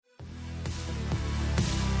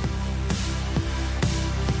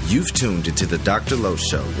You've tuned into the Dr. Lowe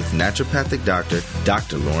Show with naturopathic doctor,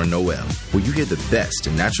 Dr. Lauren Noel, where you hear the best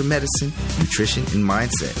in natural medicine, nutrition, and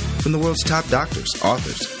mindset from the world's top doctors,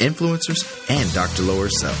 authors, influencers, and Dr. Lowe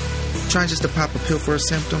herself. Trying just to pop a pill for a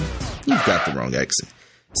symptom? You've got the wrong exit.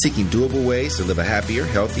 Seeking doable ways to live a happier,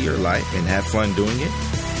 healthier life and have fun doing it?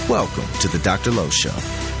 Welcome to the Dr. Lowe Show.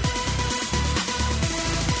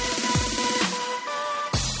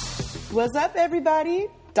 What's up, everybody?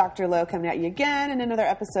 Dr. Lowe coming at you again in another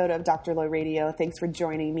episode of Dr. Lowe Radio. Thanks for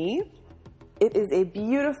joining me. It is a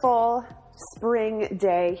beautiful spring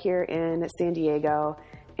day here in San Diego.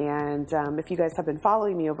 And if you guys have been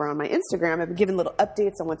following me over on my Instagram, I've been giving little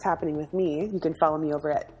updates on what's happening with me. You can follow me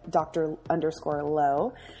over at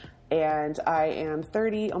Dr._Lowe. And I am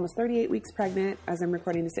almost 38 weeks pregnant as I'm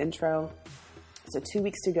recording this intro. So 2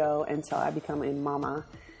 weeks to go until I become a mama.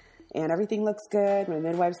 And everything looks good. My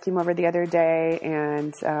midwives came over the other day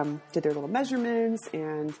and did their little measurements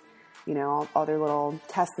and, you know, all their little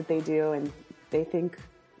tests that they do. And they think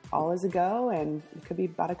all is a go, and it could be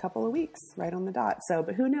about a couple of weeks right on the dot. So,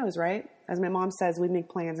 but who knows, right? As my mom says, we make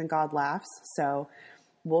plans and God laughs. So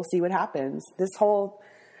we'll see what happens. This whole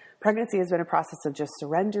pregnancy has been a process of just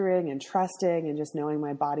surrendering and trusting and just knowing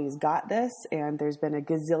my body's got this. And there's been a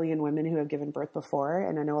gazillion women who have given birth before.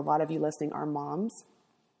 And I know a lot of you listening are moms.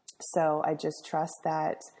 So I just trust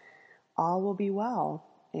that all will be well.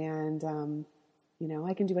 And, you know,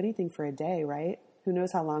 I can do anything for a day, right? Who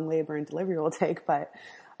knows how long labor and delivery will take, but,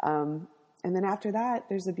 and then after that,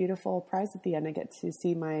 there's a beautiful prize at the end. I get to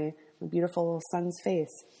see my beautiful son's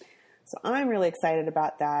face. So I'm really excited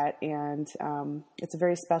about that. And, it's a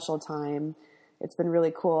very special time. It's been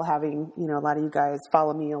really cool having, you know, a lot of you guys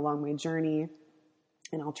follow me along my journey,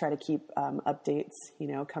 and I'll try to keep, updates, you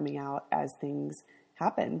know, coming out as things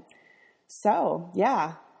happen. So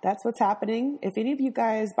yeah, that's what's happening. If any of you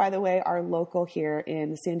guys, by the way, are local here in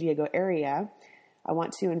the San Diego area, I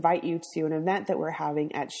want to invite you to an event that we're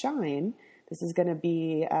having at Shine. This is going to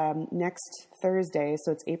be next Thursday,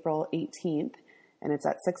 so it's April 18th, and it's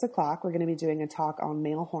at 6 o'clock. We're going to be doing a talk on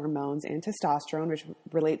male hormones and testosterone, which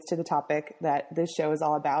relates to the topic that this show is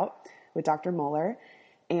all about with Dr. Moeller.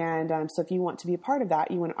 And so if you want to be a part of that,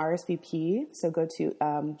 you want to RSVP. So go to,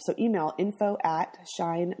 email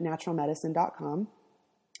info@shinenaturalmedicine.com.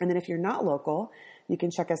 And then if you're not local, you can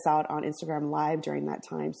check us out on Instagram Live during that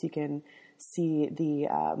time, so you can see the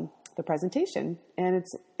presentation. And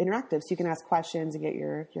it's interactive, so you can ask questions and get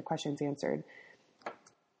your questions answered.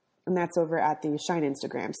 And that's over at the Shine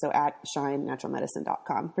Instagram, so at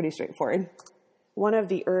shinenaturalmedicine.com. Pretty straightforward. One of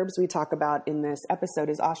the herbs we talk about in this episode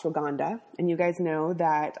is ashwagandha. And you guys know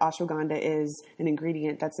that ashwagandha is an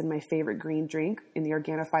ingredient that's in my favorite green drink, in the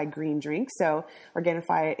Organifi green drink. So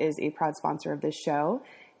Organifi is a proud sponsor of this show.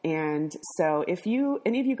 And so if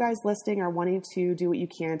any of you guys listening are wanting to do what you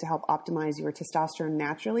can to help optimize your testosterone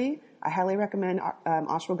naturally, I highly recommend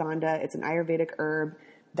ashwagandha. It's an Ayurvedic herb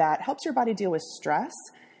that helps your body deal with stress.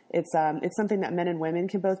 It's something that men and women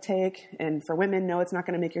can both take. And for women, no, it's not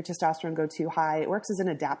going to make your testosterone go too high. It works as an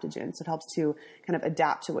adaptogen. So it helps to kind of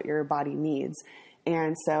adapt to what your body needs.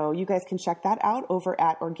 And so you guys can check that out over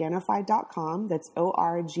at Organifi.com. That's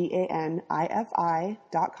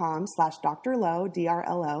Organifi.com/Dr. Lowe,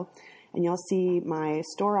 DRLO. And you'll see my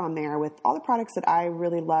store on there with all the products that I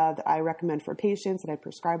really love, that I recommend for patients, that I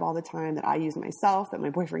prescribe all the time, that I use myself, that my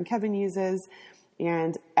boyfriend Kevin uses.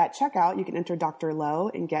 And at checkout, you can enter Dr. Lowe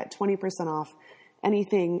and get 20% off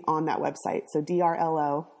anything on that website. So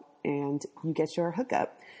DRLO, and you get your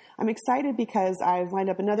hookup. I'm excited because I've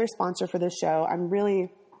lined up another sponsor for this show. I'm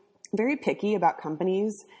really very picky about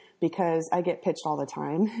companies because I get pitched all the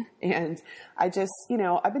time. And I just, you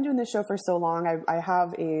know, I've been doing this show for so long. I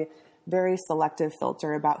have a very selective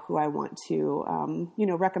filter about who I want to,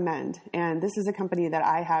 recommend. And this is a company that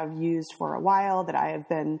I have used for a while, that I have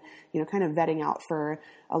been, kind of vetting out for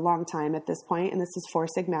a long time at this point. And this is Four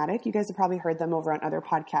Sigmatic. You guys have probably heard them over on other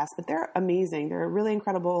podcasts, but they're amazing. They're a really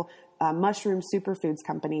incredible mushroom superfoods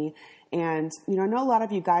company. And, I know a lot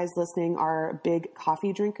of you guys listening are big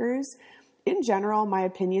coffee drinkers. In general, my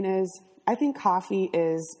opinion is, I think coffee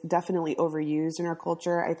is definitely overused in our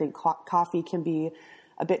culture. I think coffee can be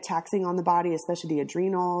a bit taxing on the body, especially the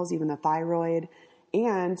adrenals, even the thyroid.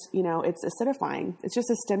 And, it's acidifying. It's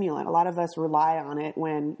just a stimulant. A lot of us rely on it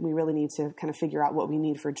when we really need to kind of figure out what we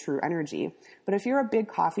need for true energy. But if you're a big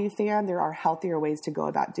coffee fan, there are healthier ways to go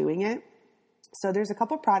about doing it. So there's a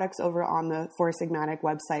couple products over on the Four Sigmatic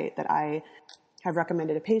website that I have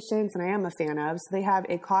recommended to patients, and I am a fan of. So they have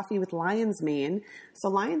a coffee with lion's mane. So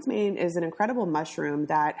lion's mane is an incredible mushroom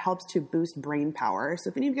that helps to boost brain power. So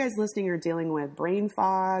if any of you guys listening are dealing with brain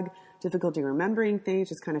fog, difficulty remembering things,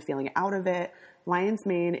 just kind of feeling out of it, lion's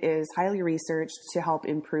mane is highly researched to help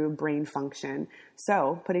improve brain function.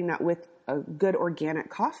 So putting that with a good organic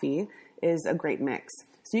coffee is a great mix.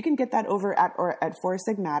 So you can get that over at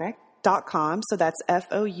foursigmatic.com. So that's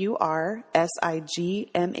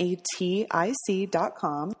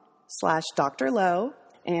foursigmatic.com/Dr. Lowe.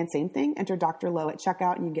 And same thing, enter Dr. Lowe at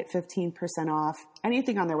checkout and you get 15% off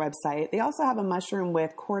anything on their website. They also have a mushroom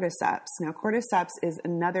with cordyceps. Now, cordyceps is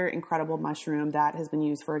another incredible mushroom that has been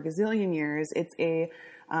used for a gazillion years. It's a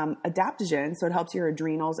adaptogen, so it helps your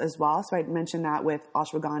adrenals as well. So I mentioned that with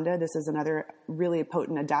ashwagandha. This is another really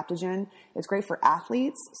potent adaptogen. It's great for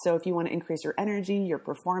athletes. So if you want to increase your energy, your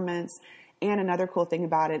performance. And another cool thing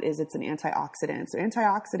about it is it's an antioxidant. So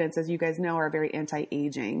antioxidants, as you guys know, are very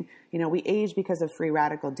anti-aging. You know, we age because of free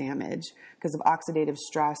radical damage, because of oxidative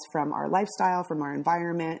stress from our lifestyle, from our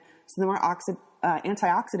environment. So the more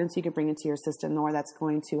antioxidants you can bring into your system, the more that's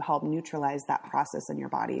going to help neutralize that process in your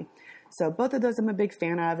body. So both of those I'm a big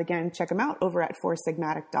fan of. Again, check them out over at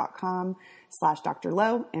foursigmatic.com/Dr.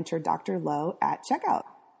 Lowe. Enter Dr. Lowe at checkout.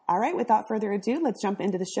 All right, without further ado, let's jump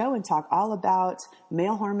into the show and talk all about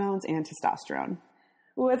male hormones and testosterone.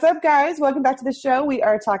 What's up, guys? Welcome back to the show. We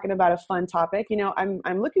are talking about a fun topic. You know,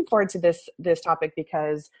 I'm looking forward to this topic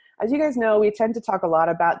because, as you guys know, we tend to talk a lot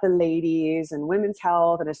about the ladies and women's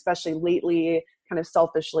health, and especially lately, kind of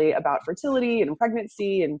selfishly, about fertility and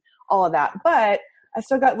pregnancy and all of that. But I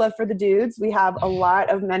still got love for the dudes. We have a lot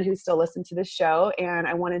of men who still listen to this show, and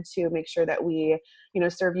I wanted to make sure that we,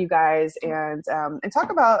 serve you guys and talk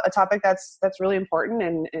about a topic that's really important,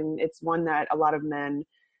 and it's one that a lot of men,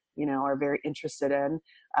 are very interested in,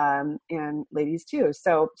 and ladies too.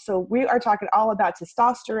 So we are talking all about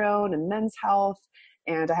testosterone and men's health,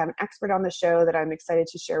 and I have an expert on the show that I'm excited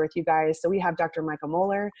to share with you guys. So we have Dr. Michael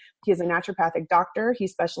Moeller. He is a naturopathic doctor. He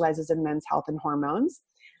specializes in men's health and hormones.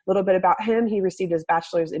 A little bit about him. He received his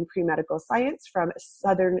bachelor's in pre-medical science from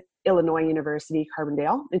Southern Illinois University,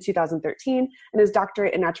 Carbondale in 2013, and his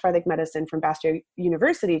doctorate in naturopathic medicine from Bastyr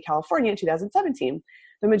University, California in 2017.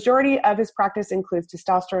 The majority of his practice includes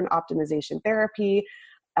testosterone optimization therapy,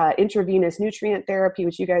 intravenous nutrient therapy,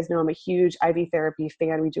 which you guys know I'm a huge IV therapy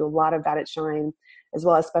fan. We do a lot of that at Shine, as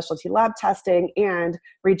well as specialty lab testing and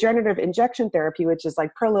regenerative injection therapy, which is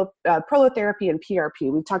like prolotherapy and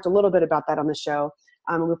PRP. We've talked a little bit about that on the show.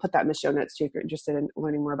 We'll put that in the show notes too if you're interested in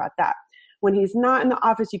learning more about that. When he's not in the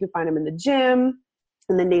office, you can find him in the gym,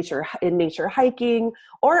 in nature hiking,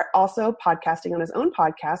 or also podcasting on his own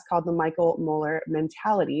podcast called The Michael Moeller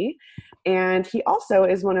Mentality. And he also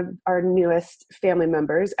is one of our newest family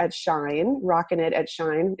members at Shine, rocking it at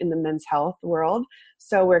Shine in the men's health world.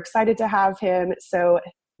 So we're excited to have him. So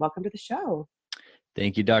welcome to the show.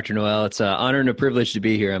 Thank you, Dr. Noel. It's an honor and a privilege to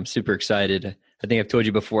be here. I'm super excited. I think I've told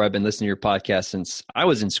you before, I've been listening to your podcast since I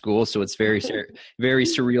was in school. So it's very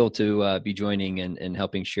surreal to be joining and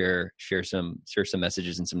helping share some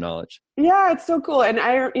messages and some knowledge. Yeah, it's so cool. And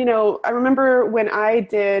I remember when I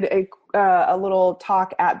did a little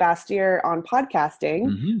talk at Bastyr on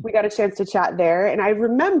podcasting, we got a chance to chat there. And I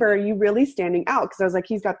remember you really standing out because I was like,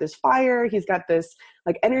 he's got this fire. He's got this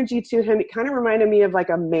like energy to him. It kind of reminded me of like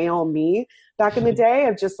a male me back in the day,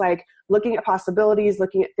 of just like looking at possibilities,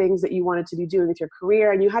 looking at things that you wanted to be doing with your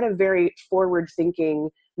career. And you had a very forward thinking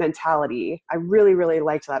mentality. I really, really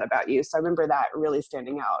liked that about you. So I remember that really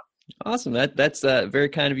standing out. Awesome. That's very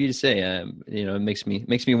kind of you to say. It makes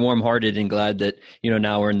me warm-hearted and glad that,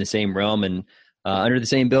 now we're in the same realm and under the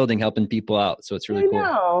same building helping people out. So it's really cool. I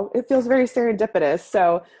know. It feels very serendipitous.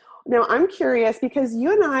 So now I'm curious because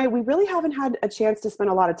you and I, we really haven't had a chance to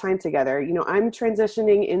spend a lot of time together. I'm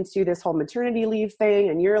transitioning into this whole maternity leave thing,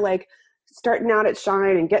 and you're like starting out at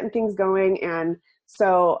Shine and getting things going. And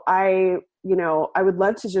so I would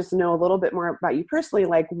love to just know a little bit more about you personally.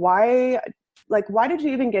 Like why did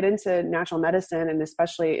you even get into natural medicine and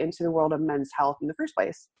especially into the world of men's health in the first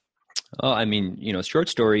place? Oh, I mean, short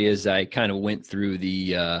story is I kind of went through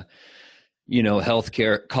the,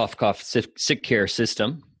 healthcare, cough, sick care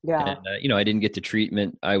system. Yeah. And, I didn't get the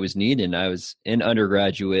treatment I was needing. I was in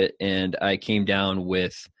undergraduate and I came down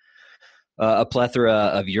with a plethora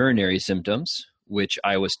of urinary symptoms, which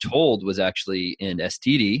I was told was actually an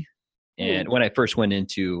STD. And when I first went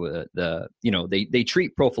into they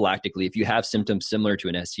treat prophylactically. If you have symptoms similar to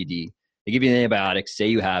an STD, they give you an antibiotic, say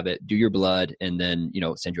you have it, do your blood, and then,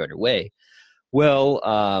 send you on your way. Well,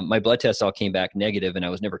 my blood tests all came back negative and I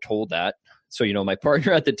was never told that. So, my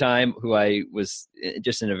partner at the time, who I was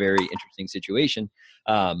just in a very interesting situation,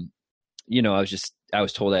 I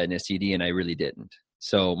was told I had an STD and I really didn't.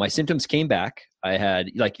 So my symptoms came back. I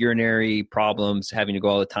had like urinary problems, having to go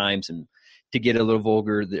all the times, and to get a little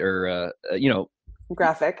vulgar or,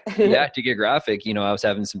 graphic. yeah, to get graphic, I was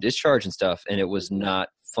having some discharge and stuff, and it was not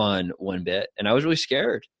fun one bit. And I was really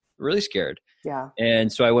scared. Yeah.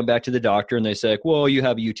 And so I went back to the doctor and they said, well, you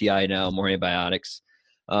have a UTI now, more antibiotics.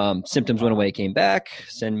 Symptoms went away, came back,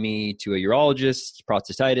 send me to a urologist,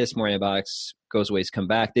 prostatitis, more antibiotics, goes away, come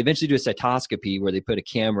back. They eventually do a cytoscopy where they put a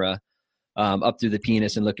camera up through the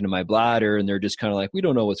penis and look into my bladder. And they're just kind of like, we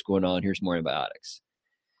don't know what's going on. Here's more antibiotics.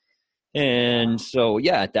 And so,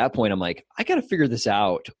 yeah, at that point, I'm like, I got to figure this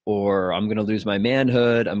out or I'm going to lose my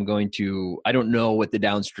manhood. I don't know what the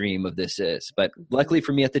downstream of this is. But luckily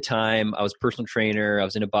for me at the time, I was a personal trainer. I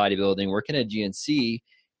was into bodybuilding, working at GNC,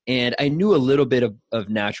 and I knew a little bit of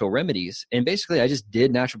natural remedies. And basically, I just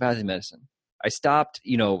did naturopathic medicine. I stopped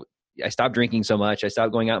drinking so much. I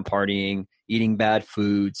stopped going out and partying, eating bad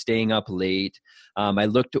food, staying up late. I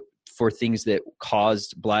looked for things that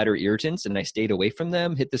caused bladder irritants and I stayed away from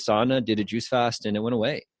them, hit the sauna, did a juice fast, and it went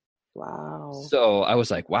away. Wow. So I was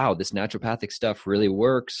like, wow, this naturopathic stuff really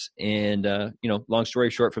works. And, long story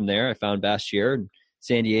short from there, I found Bastyr in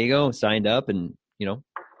San Diego, signed up and,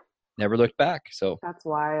 never looked back. So that's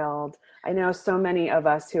wild. I know so many of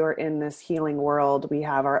us who are in this healing world, we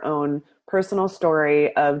have our own personal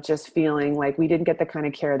story of just feeling like we didn't get the kind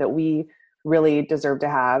of care that we really deserve to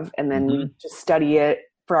have. And then we just study it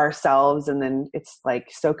for ourselves. And then it's like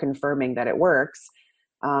so confirming that it works.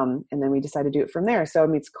 And then we decide to do it from there.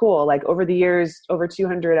 So, it's cool. Like over the years, over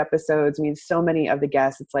 200 episodes, so many of the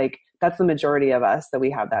guests, it's like, that's the majority of us that we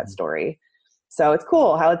have that story. So it's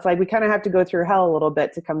cool how it's like, we kind of have to go through hell a little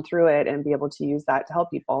bit to come through it and be able to use that to help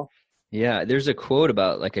people. Yeah. There's a quote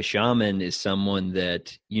about like a shaman is someone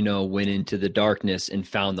that, went into the darkness and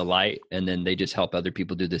found the light, and then they just help other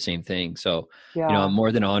people do the same thing. So, I'm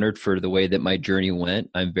more than honored for the way that my journey went.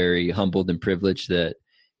 I'm very humbled and privileged that,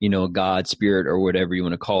 God, spirit, or whatever you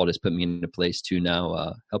want to call it, has put me in a place to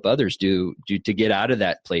now help others do to get out of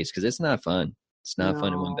that place. Cause it's not fun. It's not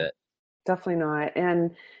fun in one bit. Definitely not.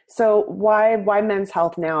 And so why men's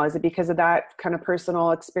health now? Is it because of that kind of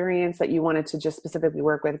personal experience that you wanted to just specifically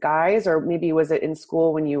work with guys? Or maybe was it in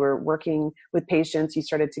school when you were working with patients, you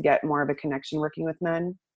started to get more of a connection working with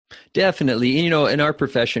men? Definitely. In our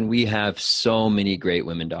profession, we have so many great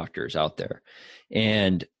women doctors out there.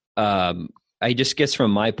 And I just guess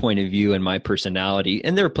from my point of view and my personality,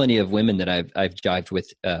 and there are plenty of women that I've jived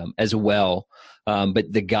with as well.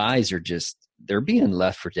 But the guys are they're being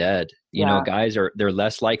left for dead. Guys they're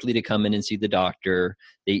less likely to come in and see the doctor.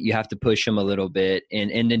 You have to push them a little bit.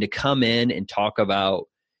 And then to come in and talk about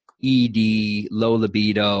ED, low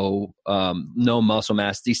libido, no muscle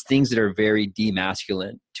mass, these things that are very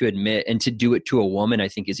demasculine to admit, and to do it to a woman, I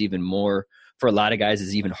think is even more, for a lot of guys,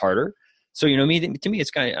 is even harder. So, to me,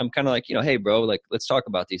 it's I'm kind of like, hey bro, like, let's talk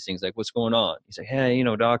about these things. Like, what's going on? He's like, hey,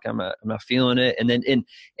 doc, I'm not feeling it. And then, and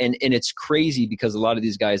it's crazy because a lot of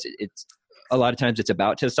these guys, a lot of times it's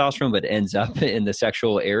about testosterone, but it ends up in the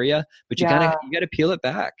sexual area. But you got to peel it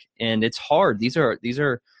back, and it's hard.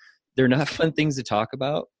 They're not fun things to talk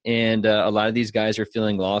about, and a lot of these guys are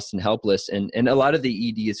feeling lost and helpless. And a lot of the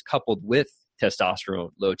ED is coupled with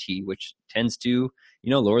testosterone, low T, which tends to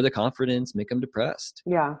lower the confidence, make them depressed.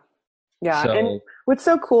 Yeah. So, and what's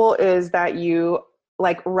so cool is that you,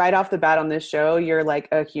 like, right off the bat on this show, you're like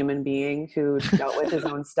a human being who dealt with his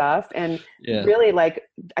own stuff. And really, like,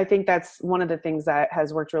 I think that's one of the things that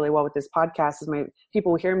has worked really well with this podcast is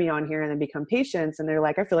people hear me on here and then become patients, and they're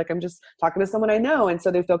like, I feel like I'm just talking to someone I know. And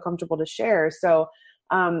so they feel comfortable to share. So,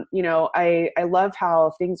 I love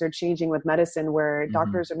how things are changing with medicine, where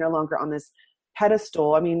doctors are no longer on this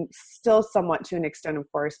pedestal. Still somewhat to an extent, of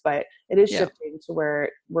course, but it is shifting to where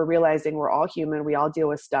we're realizing we're all human. We all deal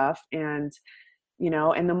with stuff. And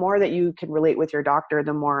and the more that you can relate with your doctor,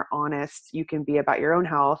 the more honest you can be about your own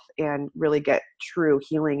health and really get true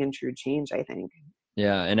healing and true change, I think.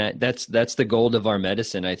 Yeah. And that's the goal of our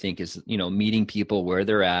medicine, I think, is, meeting people where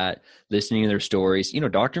they're at, listening to their stories.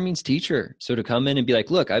 Doctor means teacher. So to come in and be like,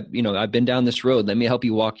 look, I've been down this road. Let me help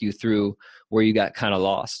you walk you through where you got kind of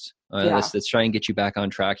lost. Let's try and get you back on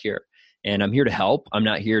track here. And I'm here to help. I'm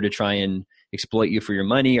not here to try and exploit you for your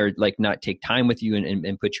money or like not take time with you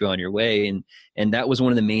and put you on your way. And that was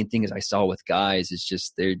one of the main things I saw with guys is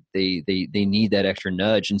just they need that extra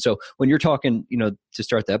nudge. And so when you're talking, to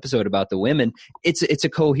start the episode about the women, it's a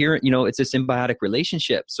coherent, it's a symbiotic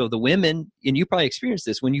relationship. So the women, and you probably experienced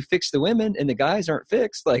this, when you fix the women and the guys aren't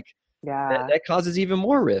fixed, like that causes even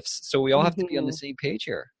more rifts. So we all have to be on the same page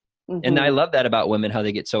here. And I Mhm. love that about women, how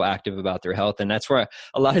they get so active about their health. And that's where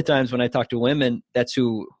a lot of times when I talk to women, that's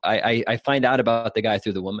who I find out about the guy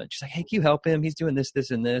through the woman. She's like, hey, can you help him? He's doing this,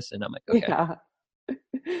 this, and this. And I'm like, okay. Yeah.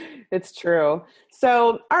 It's true.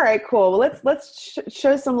 So, all right, cool. Well, let's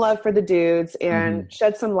show some love for the dudes and Mhm.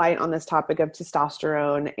 shed some light on this topic of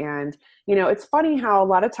testosterone. And it's funny how a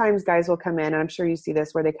lot of times guys will come in, and I'm sure you see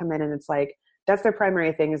this, where they come in and it's like that's their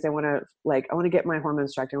primary thing is they want to I want to get my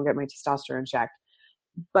hormones checked, I want to get my testosterone checked.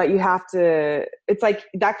 But you have to, it's like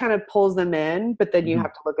that kind of pulls them in, but then you Mhm.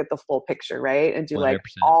 have to look at the full picture, right? And do like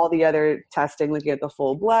 100%. all the other testing, looking at the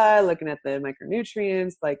full blood, looking at the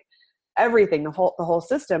micronutrients, like everything, the whole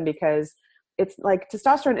system, because it's like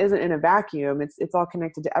testosterone isn't in a vacuum. It's all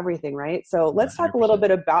connected to everything, right? So let's talk a little 100%.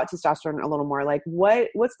 bit about testosterone a little more. Like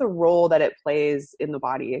what's the role that it plays in the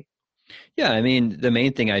body? Yeah, I mean, the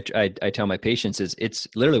main thing I tell my patients is it's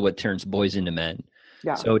literally what turns boys into men.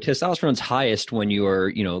 Yeah. So testosterone's highest when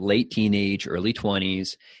you're, late teenage, early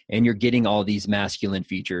 20s, and you're getting all these masculine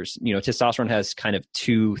features. Testosterone has kind of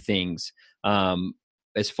two things,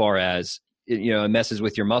 as far as, it messes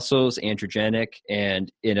with your muscles, androgenic,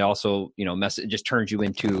 and it also, it just turns you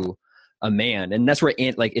into a man. And that's where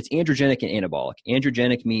it's androgenic and anabolic.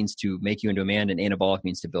 Androgenic means to make you into a man, and anabolic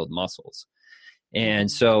means to build muscles.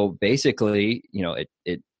 And so basically,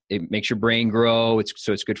 it makes your brain grow. It's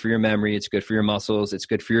good for your memory. It's good for your muscles. It's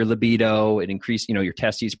good for your libido. It increases, your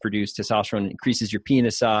testes produce testosterone, increases your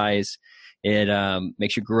penis size. It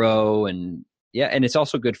makes you grow. And yeah, and it's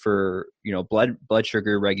also good for, blood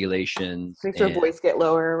sugar regulations. Makes your voice get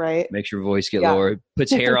lower, right? Makes your voice get Yeah. lower.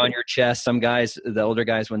 Puts hair on your chest. Some guys, the older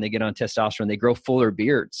guys, when they get on testosterone, they grow fuller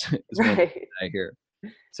beards. Is one thing Right. I hear.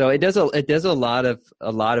 So it does a lot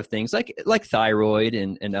of things like thyroid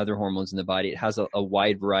and other hormones in the body. It has a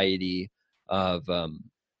wide variety of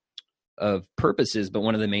purposes, but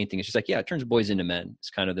one of the main things is just it turns boys into men. It's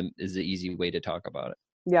kind of the easy way to talk about it.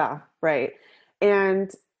 Yeah, right. And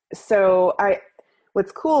so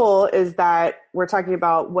what's cool is that we're talking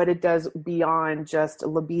about what it does beyond just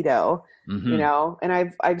libido, Mm-hmm.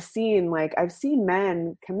 and I've seen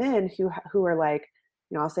men come in who are like,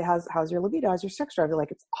 I'll say, how's your libido? How's your sex drive? They're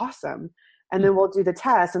like, it's awesome. And then we'll do the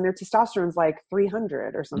test and their testosterone's like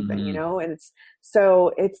 300 or something, Mm-hmm. and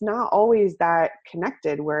it's not always that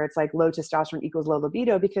connected where it's like low testosterone equals low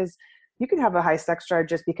libido, because you can have a high sex drive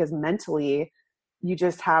just because mentally you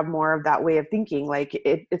just have more of that way of thinking. Like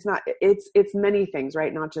it's many things,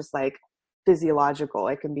 right? Not just like physiological.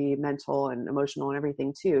 It can be mental and emotional and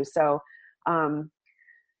everything too. So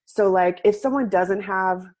like if someone doesn't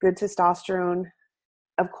have good testosterone,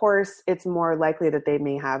 of course it's more likely that they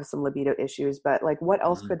may have some libido issues, but like what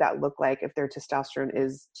else Mm-hmm. could that look like if their testosterone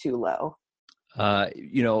is too low?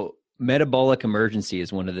 Metabolic emergency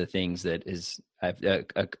is one of the things that is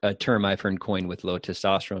a term I've heard coined with low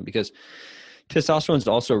testosterone, because testosterone is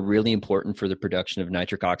also really important for the production of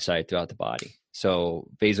nitric oxide throughout the body. So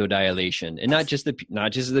vasodilation, and not just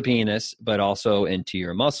the penis, but also into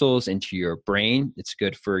your muscles, into your brain. It's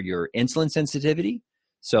good for your insulin sensitivity,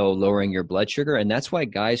 so lowering your blood sugar. And that's why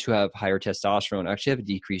guys who have higher testosterone actually have a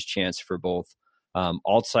decreased chance for both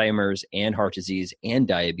Alzheimer's and heart disease and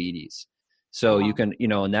diabetes. So you can,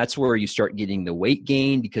 and that's where you start getting the weight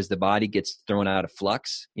gain, because the body gets thrown out of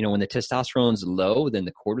flux. When the testosterone's low, then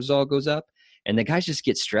the cortisol goes up, and the guys just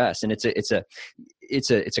get stressed. And it's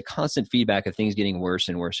a constant feedback of things getting worse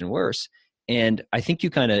and worse and worse. And I think you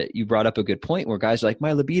brought up a good point where guys are like,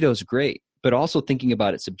 my libido's great, but also thinking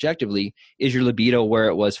about it subjectively, is your libido where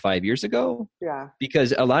it was 5 years ago? Yeah.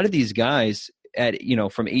 Because a lot of these guys at,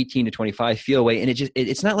 from 18 to 25 feel away. And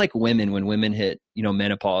it's not like women, when women hit,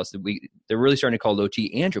 menopause, they're really starting to call low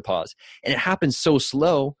T andropause. And it happens so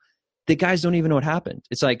slow that guys don't even know what happened.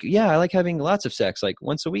 It's like, yeah, I like having lots of sex, like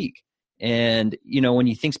once a week. And, when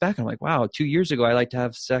he thinks back, I'm like, wow, 2 years ago, I like to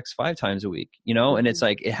have sex 5 times a week, and it's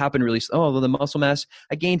like, it happened really slow. Oh, well, the muscle mass,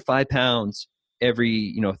 I gained 5 pounds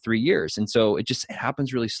every, 3 years. And so it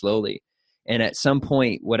happens really slowly. And at some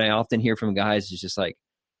point, what I often hear from guys is just like,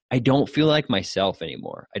 I don't feel like myself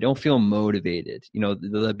anymore. I don't feel motivated. The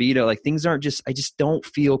libido, like things aren't I just don't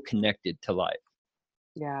feel connected to life.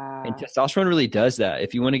 Yeah. And testosterone really does that.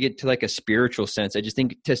 If you want to get to like a spiritual sense, I just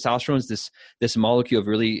think testosterone is this molecule of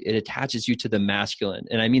it attaches you to the masculine.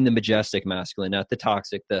 And I mean the majestic masculine, not the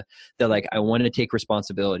toxic, the like, I want to take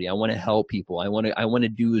responsibility. I want to help people. I want to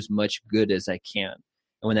do as much good as I can.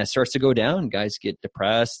 And when that starts to go down, guys get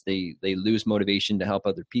depressed. They lose motivation to help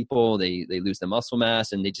other people. They lose the muscle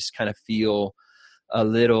mass, and they just kind of feel a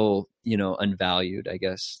little, unvalued, I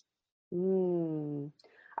guess.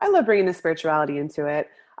 I love bringing the spirituality into it.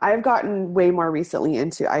 I've gotten way more recently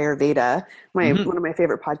into Ayurveda. One of my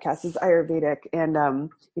favorite podcasts is Ayurvedic, and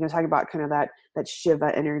talking about kind of that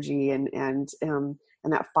Shiva energy and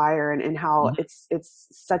that fire and how it's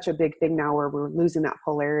such a big thing now where we're losing that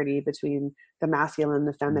polarity between the masculine and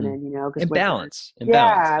the feminine, and balance. I'm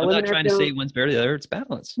not trying to say one's better than the other. It's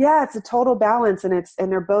balance. Yeah, it's a total balance, and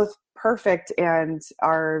they're both perfect and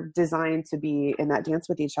are designed to be in that dance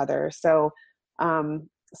with each other. So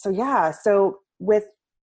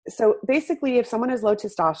basically, if someone has low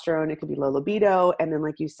testosterone, it could be low libido, and then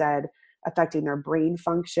like you said, affecting their brain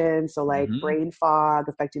function. So like brain fog,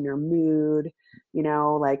 affecting their mood,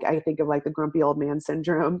 like I think of like the grumpy old man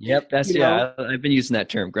syndrome. Yep. I've been using that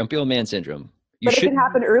term, grumpy old man syndrome. But it can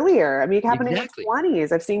happen earlier. I mean, it can happen in their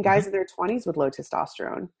 20s. I've seen guys in their 20s with low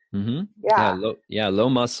testosterone. Low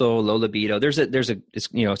muscle, low libido.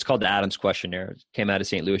 It's called the Adams questionnaire. It came out of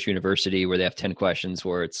St. Louis University, where they have 10 questions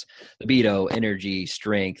where it's libido, energy,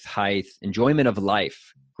 strength, height, enjoyment of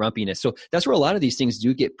life, grumpiness. So that's where a lot of these things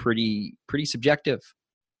do get pretty subjective,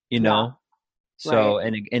 So,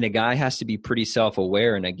 right. and a guy has to be pretty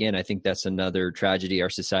self-aware. And again, I think that's another tragedy. Our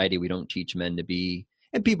society, we don't teach men to be,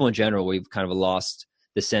 and people in general, we've kind of lost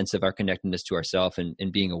the sense of our connectedness to ourselves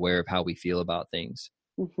and being aware of how we feel about things.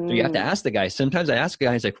 So you have to ask the guy. Sometimes I ask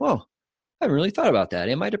guys like, whoa, I haven't really thought about that.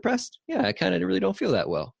 Am I depressed? Yeah, I kind of really don't feel that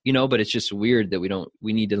well, but it's just weird that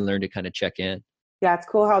we need to learn to kind of check in. Yeah, it's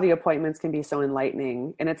cool how the appointments can be so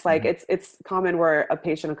enlightening. And it's like, it's common where a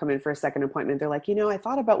patient will come in for a second appointment. They're like, I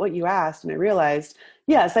thought about what you asked and I realized,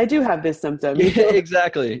 yes, I do have this symptom.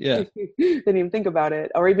 Exactly. Yeah. Didn't even think about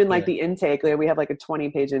it. Or even like the intake, we have like a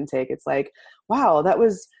 20-page intake. It's like, wow, it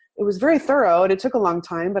was very thorough and it took a long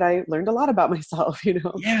time, but I learned a lot about myself,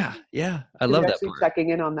 Yeah. Yeah. I love that part.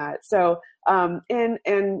 Checking in on that. So,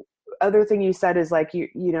 and other thing you said is like,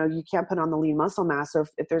 you can't put on the lean muscle mass. So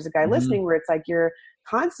if there's a guy listening where it's like, you're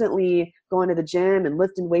constantly going to the gym and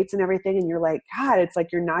lifting weights and everything, and you're like, God, it's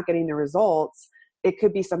like, you're not getting the results. It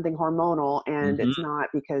could be something hormonal, and it's not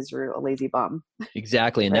because you're a lazy bum.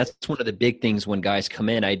 Exactly. And that's one of the big things when guys come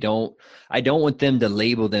in. I don't want them to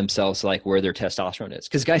label themselves like where their testosterone is.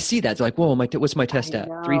 Because guys see that. They're like, whoa, what's my test at?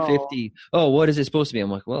 350. Oh, what is it supposed to be?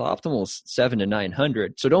 I'm like, well, optimal is 700 to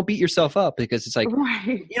 900. So don't beat yourself up, because it's like,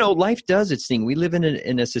 life does its thing. We live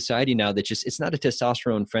in a society now that it's not a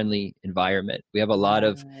testosterone friendly environment. We have a lot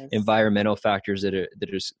of environmental factors that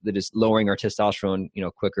is lowering our testosterone,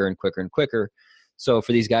 quicker and quicker and quicker. So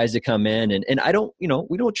for these guys to come in and I don't,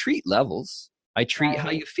 we don't treat levels. I treat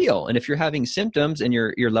how you feel. And if you're having symptoms and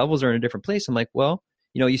your levels are in a different place, I'm like, well,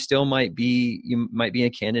 you still might be a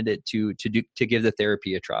candidate to give the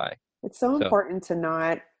therapy a try. It's so important to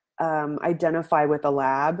not identify with a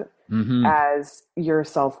lab as your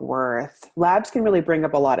self-worth. Labs can really bring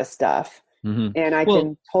up a lot of stuff. And I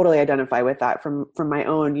can totally identify with that from my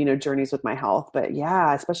own, journeys with my health. But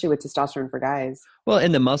yeah, especially with testosterone for guys. Well,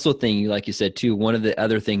 and the muscle thing, like you said too, one of the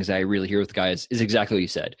other things I really hear with guys is exactly what you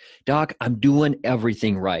said. Doc, I'm doing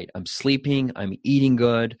everything right. I'm sleeping, I'm eating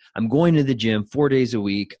good, I'm going to the gym 4 days a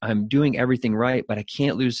week. I'm doing everything right, but I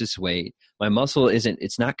can't lose this weight. My muscle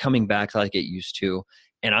it's not coming back like it used to.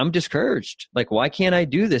 And I'm discouraged. Like, why can't I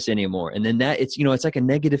do this anymore? And then it's like a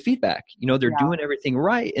negative feedback. They're doing everything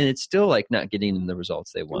right, and it's still like not getting them the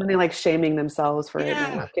results they want. And they like shaming themselves for it.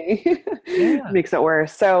 Okay. Makes it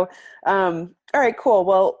worse. So, all right, cool.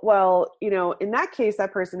 Well, in that case,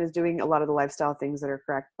 that person is doing a lot of the lifestyle things that are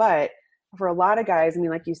correct. But for a lot of guys,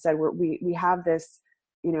 like you said, we have this,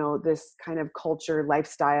 this kind of culture,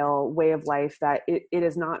 lifestyle, way of life that it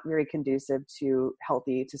is not very conducive to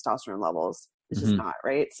healthy testosterone levels. It's just not,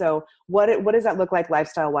 right? So what does that look like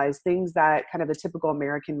lifestyle wise? Things that kind of the typical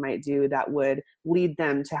American might do that would lead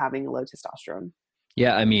them to having a low testosterone.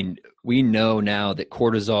 Yeah, we know now that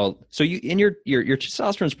cortisol. So your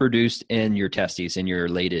testosterone is produced in your testes, in your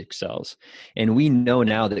Leydig cells, and we know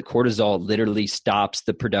now that cortisol literally stops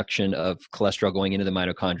the production of cholesterol going into the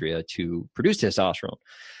mitochondria to produce testosterone.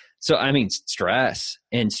 So stress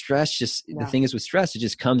just the thing is with stress, it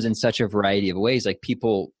just comes in such a variety of ways. Like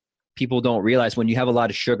people don't realize when you have a lot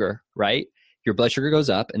of sugar, right? Your blood sugar goes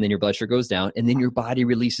up and then your blood sugar goes down, and then your body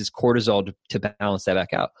releases cortisol to balance that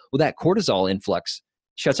back out. Well, that cortisol influx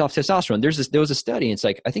shuts off testosterone. There was a study, and it's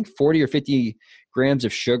like, I think 40 or 50 grams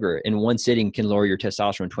of sugar in one sitting can lower your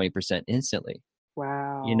testosterone 20% instantly.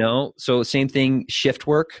 Wow. So same thing, shift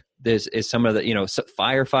work. There's some of the,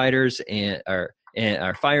 firefighters and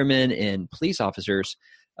our firemen and police officers,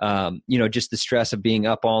 just the stress of being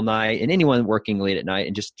up all night, and anyone working late at night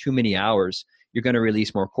and just too many hours, you're going to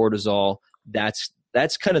release more cortisol. That's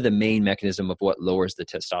that's kind of the main mechanism of what lowers the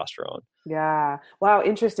testosterone. Yeah. Wow.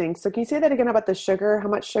 Interesting. So can you say that again about the sugar? How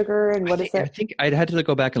much sugar and what is it? I think I'd had to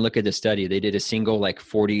go back and look at the study. They did a single like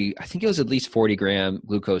 40, I think it was at least 40 gram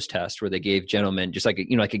glucose test where they gave gentlemen just like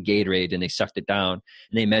like a Gatorade, and they sucked it down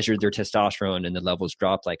and they measured their testosterone, and the levels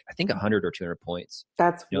dropped like, I think 100 or 200 points.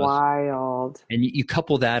 That's wild. And you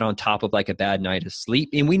couple that on top of like a bad night of sleep.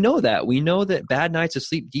 And we know that bad nights of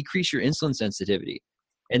sleep decrease your insulin sensitivity.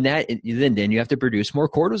 And then you have to produce more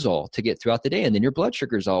cortisol to get throughout the day. And then your blood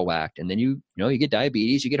sugar is all whacked. And then you get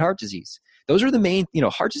diabetes, you get heart disease. Those are the main,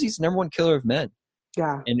 heart disease is the number one killer of men.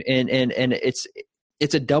 Yeah. And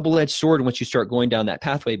it's a double-edged sword once you start going down that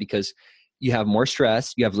pathway, because you have more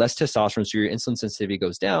stress, you have less testosterone, so your insulin sensitivity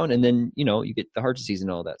goes down, and then, you get the heart disease and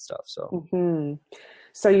all that stuff. So,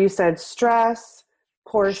 So you said stress,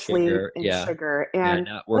 poor sleep, sugar, and sugar. And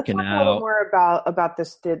not working let's talk out. a little more about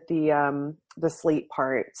this, the sleep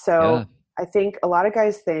part. So I think a lot of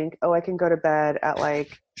guys think, oh, I can go to bed at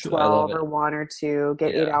like 12 or 1 or 2,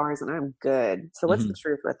 get 8 hours, and I'm good. So what's the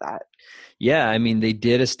truth with that? Yeah, I mean, they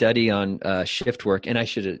did a study on shift work, and I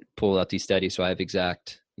should have pulled out these studies so I have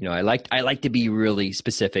exact. I like to be really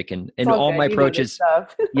specific, and all my approaches.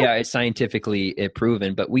 It's scientifically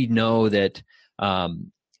proven, but we know that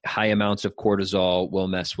high amounts of cortisol will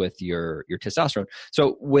mess with your testosterone.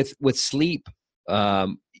 So with sleep,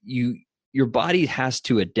 your body has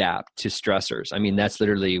to adapt to stressors. I mean, that's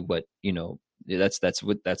literally what,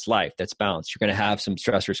 that's life, that's balance. You're going to have some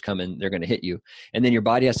stressors come in, they're going to hit you. And then your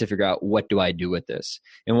body has to figure out, what do I do with this?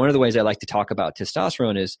 And one of the ways I like to talk about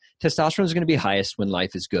testosterone is going to be highest when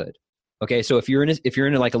life is good. Okay. So if you're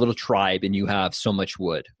in like a little tribe and you have so much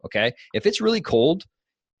wood, okay, if it's really cold,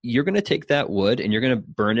 you're going to take that wood and you're going to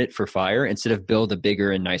burn it for fire instead of build a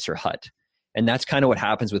bigger and nicer hut. And that's kind of what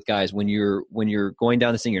happens with guys when you're going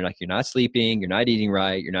down this thing. You're not sleeping, you're not eating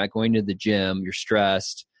right, you're not going to the gym, you're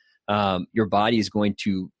stressed. Your body is going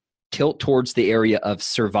to tilt towards the area of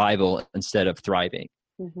survival instead of thriving.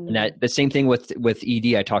 And the same thing with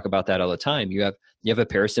ED. I talk about that all the time. You have a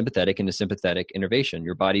parasympathetic and a sympathetic innervation.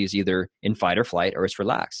 Your body is either in fight or flight, or it's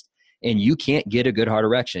relaxed. And you can't get a good heart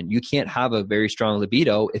erection. You can't have a very strong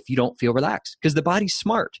libido if you don't feel relaxed, because the body's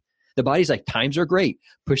smart. The body's like, times are great.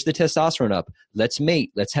 Push the testosterone up. Let's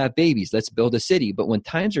mate. Let's have babies. Let's build a city. But when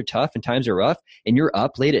times are tough and times are rough and you're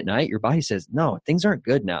up late at night, your body says, no, things aren't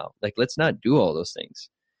good now. Like, let's not do all those things.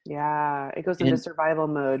 Yeah. It goes into survival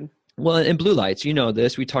mode. Well, and blue lights,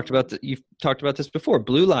 this, you've talked about this before.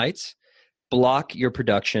 Blue lights block your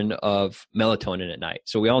production of melatonin at night.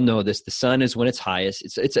 So we all know this. The sun is when it's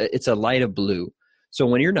highest. It's a light of blue. So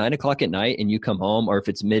when you're 9 o'clock at night and you come home, or if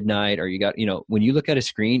it's midnight, or you got, when you look at a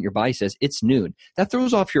screen, your body says it's noon. That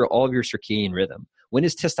throws off all of your circadian rhythm. When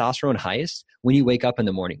is testosterone highest? When you wake up in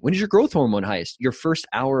the morning. When is your growth hormone highest? Your first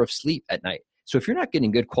hour of sleep at night. So if you're not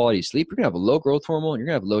getting good quality sleep, you're going to have a low growth hormone, you're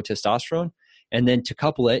going to have low testosterone. And then to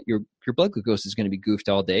couple it, your blood glucose is going to be goofed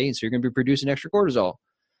all day. And so you're going to be producing extra cortisol.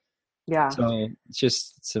 Yeah. So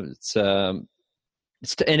it's tough.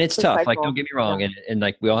 Cycle. Like, don't get me wrong. And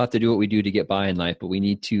like, we all have to do what we do to get by in life, but we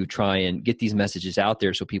need to try and get these messages out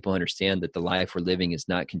there so people understand that the life we're living is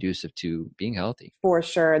not conducive to being healthy. For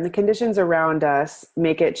sure. And the conditions around us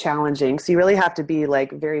make it challenging. So you really have to be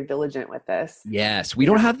like very vigilant with this. Yes. We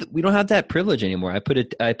don't have that privilege anymore. I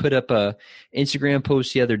put up a Instagram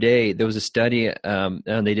post the other day. There was a study and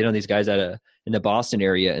they did on these guys in the Boston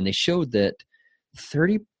area, and they showed that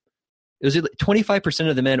 25%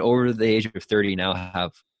 of the men over the age of 30 now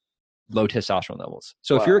have low testosterone levels.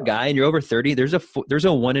 So if you're a guy and you're over 30, there's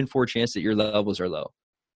a 1 in 4 chance that your levels are low.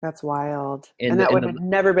 That's wild. And that would have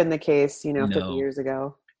never been the case, 50 years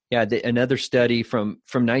ago. Yeah. Another study from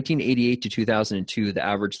 1988 to 2002, the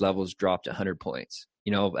average levels dropped 100 points,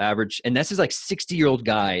 average. And this is like 60-year-old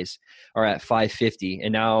guys are at 550.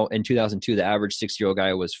 And now in 2002, the average 60-year-old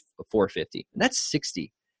guy was 450. And that's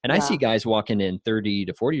 60. And I see guys walking in 30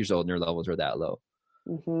 to 40 years old and their levels are that low.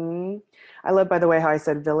 I love, by the way, how I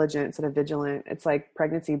said vigilant instead of vigilant. It's like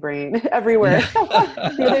pregnancy brain everywhere.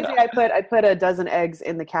 The other day I put a dozen eggs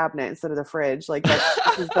in the cabinet instead of the fridge. Like,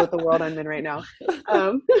 this is both the world I'm in right now.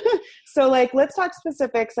 So like, let's talk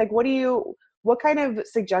specifics. Like, what kind of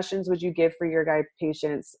suggestions would you give for your guy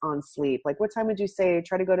patients on sleep? Like, what time would you say,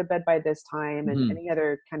 try to go to bbed by this time, and any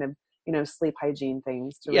other kind of sleep hygiene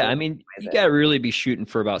things? You got to really be shooting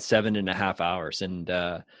for about 7.5 hours. And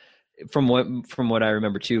from what I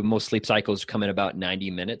remember too, most sleep cycles come in about 90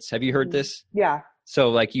 minutes. Have you heard this? Yeah. So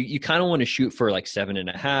like you kind of want to shoot for like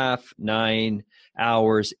 7.5, 9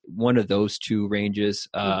 hours, one of those two ranges,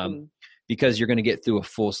 because you're going to get through a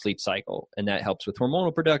full sleep cycle, and that helps with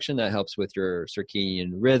hormonal production. That helps with your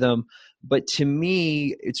circadian rhythm. But to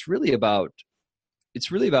me, it's really about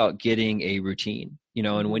it's really about getting a routine,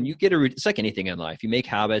 and when you get it's like anything in life, you make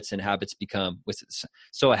habits and habits become,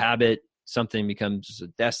 so a habit, something becomes a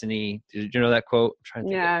destiny. Did you know that quote? I'm trying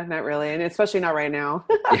to think not really. And especially not right now.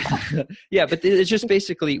 Yeah, but it's just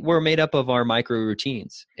basically we're made up of our micro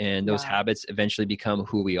routines, and those habits eventually become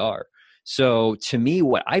who we are. So to me,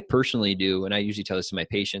 what I personally do, and I usually tell this to my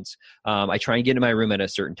patients, I try and get in my room at a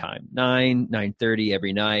certain time, 9:30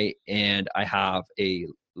 every night. And I have a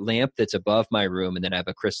lamp that's above my room. And then I have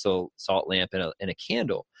a crystal salt lamp and a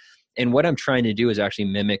candle. And what I'm trying to do is actually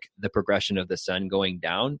mimic the progression of the sun going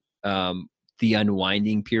down, the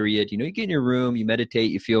unwinding period. You get in your room, you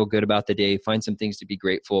meditate, you feel good about the day, find some things to be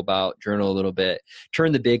grateful about, journal a little bit,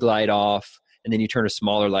 turn the big light off, and then you turn a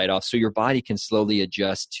smaller light off so your body can slowly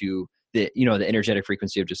adjust to the energetic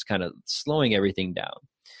frequency of just kind of slowing everything down.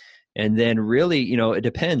 And then really, it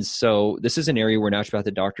depends. So this is an area where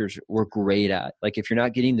naturopathic doctors we're great at. Like if you're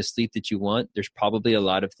not getting the sleep that you want, there's probably a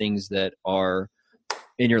lot of things that are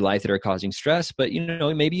in your life that are causing stress, but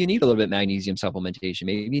maybe you need a little bit of magnesium supplementation.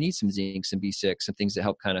 Maybe you need some zinc, some B6, some things that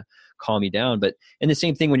help kind of calm you down. And the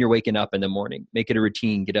same thing when you're waking up in the morning, make it a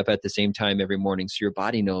routine, get up at the same time every morning. So your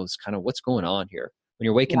body knows kind of what's going on here. When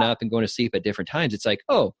you're waking up and going to sleep at different times, it's like,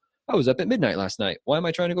 oh, I was up at midnight last night. Why am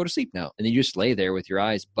I trying to go to sleep now? And then you just lay there with your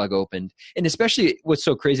eyes bug opened. And especially what's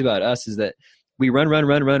so crazy about us is that we run.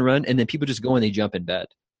 And then people just go and they jump in bed.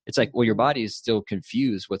 It's like, well, your body is still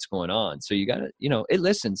confused what's going on. So you got to, it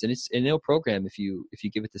listens and it'll program if you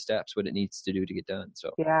give it the steps, what it needs to do to get done.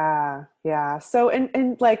 So, yeah. So,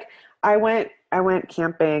 and like I went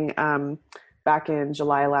camping, back in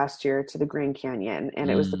July last year to the Grand Canyon.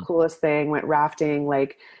 And it was the coolest thing. Went rafting,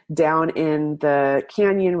 like down in the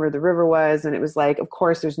canyon where the river was. And it was like, of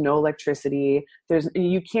course, there's no electricity.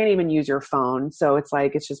 You can't even use your phone. So it's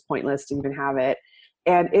like, it's just pointless to even have it.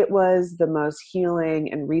 And it was the most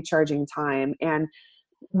healing and recharging time. And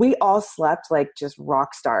we all slept like just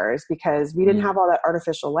rock stars because we didn't have all that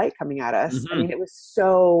artificial light coming at us. I mean, it was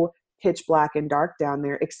so pitch black and dark down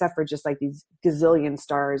there, except for just like these gazillion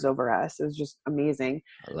stars over us. It was just amazing.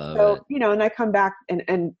 I love it. And I come back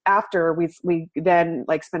and after we then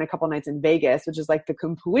like spent a couple nights in Vegas, which is like the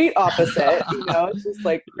complete opposite, it's just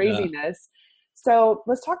like craziness. Yeah. So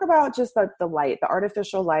let's talk about just the light, the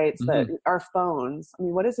artificial lights, our phones. I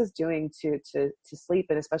mean, what is this doing to sleep,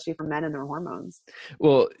 and especially for men and their hormones?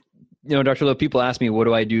 Well, Dr. Lowe, people ask me, what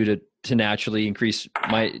do I do to naturally increase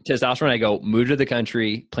my testosterone? I go, move to the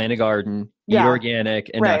country, plant a garden, eat organic,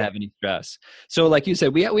 and not have any stress. So like you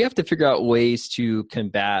said, we have to figure out ways to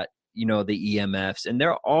combat, the EMFs. And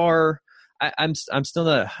there are, I'm still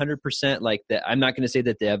not 100% like that. I'm not going to say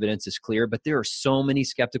that the evidence is clear, but there are so many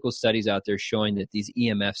skeptical studies out there showing that these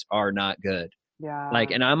EMFs are not good. Yeah. Like,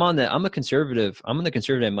 and I'm on the conservative. I'm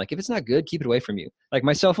like, if it's not good, keep it away from you. Like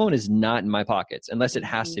my cell phone is not in my pockets unless it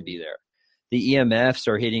has to be there. The EMFs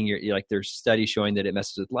are hitting there's studies showing that it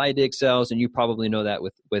messes with Leydig cells. And you probably know that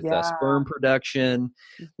with sperm production.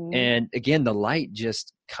 And again, the light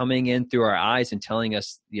just coming in through our eyes and telling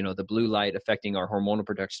us, the blue light affecting our hormonal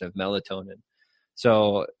production of melatonin.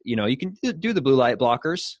 So, you can do the blue light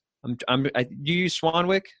blockers. Do you use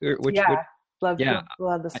Swanwick? Love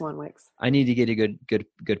the Swanwicks. I need to get a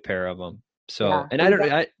good pair of them. So,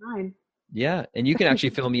 and and you can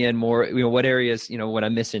actually fill me in more, what areas, what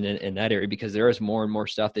I'm missing in that area, because there is more and more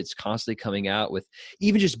stuff that's constantly coming out with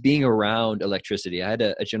even just being around electricity. I had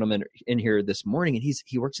a gentleman in here this morning and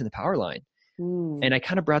he works in the power line. And I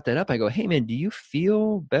kind of brought that up. I go, hey man, do you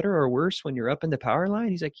feel better or worse when you're up in the power line?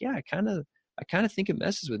 He's like, yeah, I kind of think it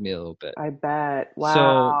messes with me a little bit. I bet. Wow.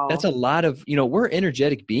 So that's a lot of, we're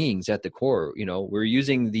energetic beings at the core. We're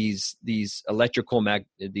using these electrical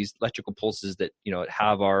pulses that,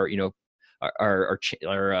 have our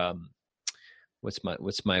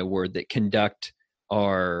what's my word, that conduct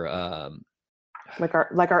our,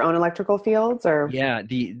 like our own electrical fields, or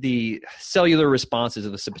the cellular responses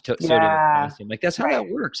of the sodium and potassium. Like that's how that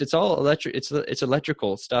works. It's all electric. It's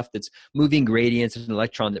electrical stuff that's moving gradients and an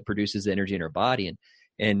electron that produces the energy in our body.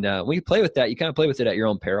 And when you play with that, you kind of play with it at your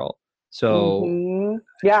own peril. So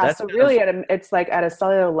so really it's like at a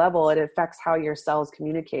cellular level, it affects how your cells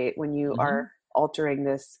communicate when you are altering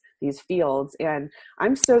these fields. And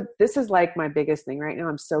this is like my biggest thing right now.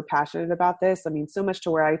 I'm so passionate about this. I mean, so much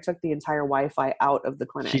to where I took the entire Wi-Fi out of the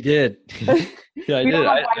clinic. She did. Yeah, I did.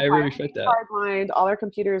 I really respect that. Hardlined. All our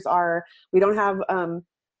computers we don't have,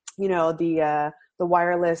 the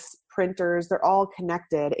wireless printers. They're all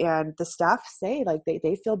connected, and the staff say like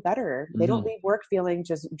they feel better. They don't leave work feeling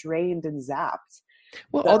just drained and zapped.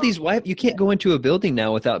 Well, all So, these you can't go into a building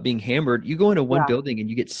now without being hammered. You go into one yeah, building and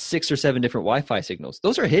you get 6 or 7 different Wi-Fi signals.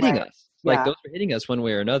 Those are hitting right. us. Like, Yeah. those are hitting us one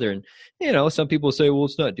way or another. And, some people say, well,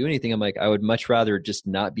 it's not doing anything. I'm like, I would much rather just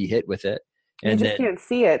not be hit with it. You And just then, can't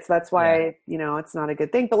see it. So that's yeah, why, it's not a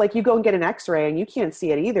good thing. But like you go and get an x-ray and you can't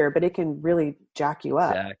see it either, but it can really jack you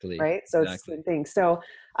up. exactly. Right. So it's the same thing. So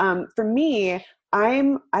for me,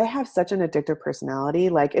 I have such an addictive personality.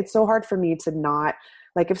 Like it's so hard for me to not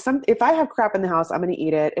like if I have crap in the house, I'm going to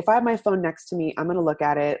eat it. If I have my phone next to me, I'm going to look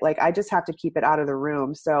at it. Like I just have to keep it out of the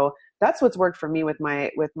room. So that's what's worked for me with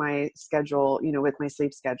my schedule, with my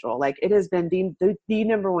sleep schedule. Like it has been the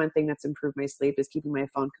number one thing that's improved my sleep is keeping my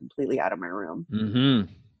phone completely out of my room.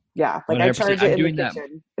 Mm-hmm. Yeah. Like I charge it in the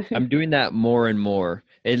kitchen. I'm doing that more and more,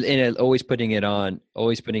 and always putting it on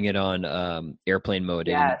airplane mode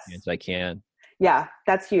Yes. as I can. Yeah,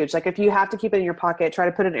 that's huge. Like if you have to keep it in your pocket, try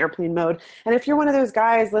to put it in airplane mode. And if you're one of those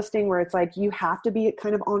guys listening where it's like you have to be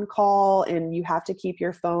kind of on call and you have to keep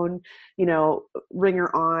your phone,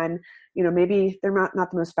 ringer on, maybe they're not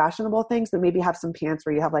the most fashionable things, but maybe have some pants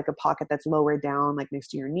where you have like a pocket that's lower down, like next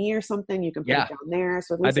to your knee or something. You can put it down there.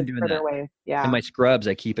 So at least I've been it's doing further that. away. Yeah. In my scrubs,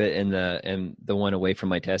 I keep it in the one away from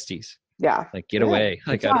my testes. Yeah. Like get away.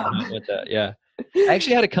 Like I don't know what that. Yeah. I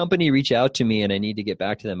actually had a company reach out to me and I need to get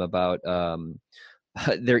back to them about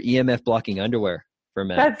their EMF blocking underwear for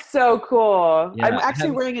men. That's so cool. Yeah, I'm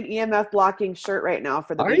actually wearing an EMF blocking shirt right now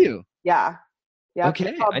for the Are you? Yeah. Yeah.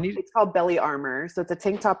 Okay. It's called Belly Armor. So it's a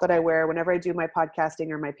tank top that I wear whenever I do my podcasting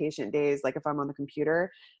or my patient days. Like if I'm on the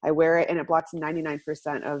computer, I wear it and it blocks 99%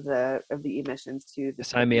 of the emissions to the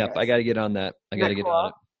Sign me up. I got to get on that. I got to get on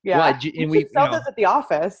it. Yeah. Well, and we sell those at the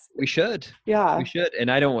office. We should. Yeah. We should. And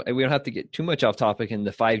we don't have to get too much off topic in the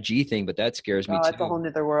 5G thing, but that scares me too. It's a whole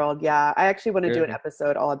nother world. Yeah. I actually want to do an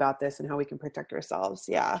episode all about this and how we can protect ourselves.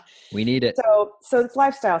 Yeah. We need it. So it's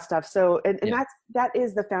lifestyle stuff. So, and that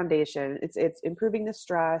is the foundation. It's improving the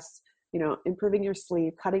stress, improving your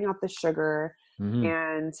sleep, cutting out the sugar. Mm-hmm.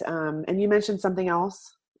 And you mentioned something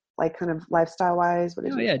else, like kind of lifestyle wise. What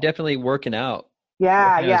did you say? Definitely working out.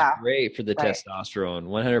 Yeah. Great for the testosterone,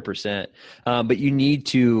 100%. But you need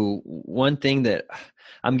to, one thing that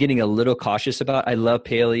I'm getting a little cautious about, I love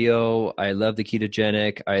paleo. I love the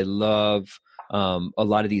ketogenic. I love a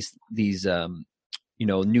lot of these new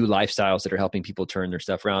lifestyles that are helping people turn their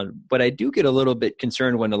stuff around. But I do get a little bit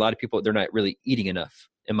concerned when a lot of people, they're not really eating enough,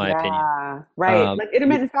 in my opinion. Right. Like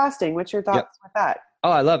intermittent fasting. What's your thoughts with that?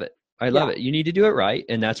 Oh, I love it. I love it. You need to do it right.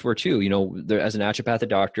 And that's where too, as a naturopathic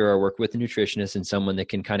doctor, I work with a nutritionist and someone that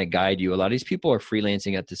can kind of guide you. A lot of these people are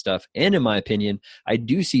freelancing at this stuff. And in my opinion, I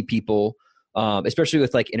do see people, especially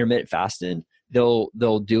with like intermittent fasting, they'll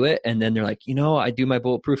do it. And then they're like, I do my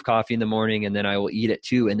bulletproof coffee in the morning and then I will eat it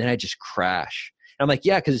too. And then I just crash. And I'm like,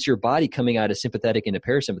 yeah, because it's your body coming out of sympathetic into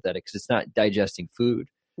parasympathetic because it's not digesting food.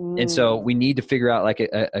 And so we need to figure out like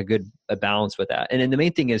a good balance with that. And then the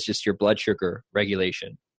main thing is just your blood sugar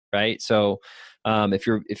regulation. Right. So,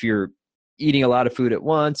 if you're eating a lot of food at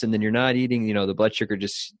once and then you're not eating, the blood sugar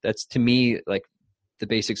that's to me, like the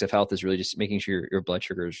basics of health is really just making sure your blood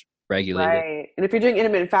sugar is regulated. Right. And if you're doing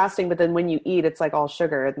intermittent fasting, but then when you eat, it's like all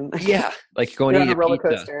sugar. And like going to eat a roller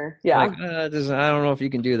pizza. Coaster. Yeah. Like, I don't know if you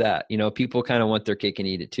can do that. People kind of want their cake and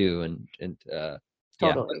eat it too. And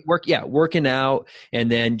totally. Working out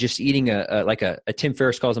and then just eating a Tim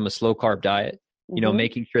Ferriss calls them a slow carb diet.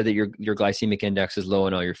 Making sure that your glycemic index is low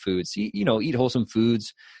in all your foods. Eat wholesome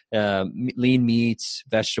foods, lean meats,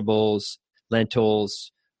 vegetables,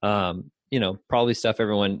 lentils, probably stuff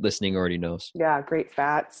everyone listening already knows. Yeah. Great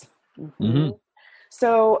fats. Mm-hmm.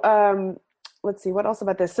 So, let's see what else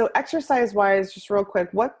about this. So exercise wise, just real quick,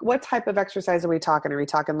 what type of exercise are we talking? Are we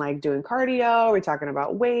talking like doing cardio? Are we talking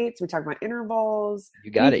about weights? Are we talking about intervals?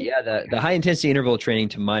 You got it. Yeah. The high intensity interval training,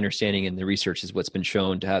 to my understanding in the research, is what's been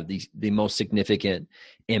shown to have the most significant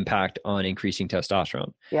impact on increasing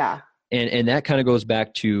testosterone. Yeah. And that kind of goes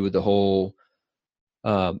back to the whole,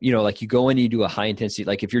 like you go in and you do a high intensity,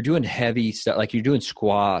 like if you're doing heavy stuff, like you're doing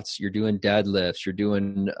squats, you're doing deadlifts, you're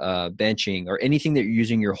doing benching or anything that you're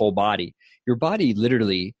using your whole body. Your body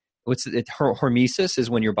literally, hormesis is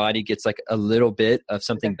when your body gets like a little bit of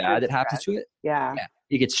something bad that happens to it. Yeah.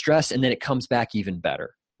 You get stressed and then it comes back even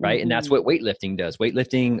better. Right. Mm-hmm. And that's what weightlifting does.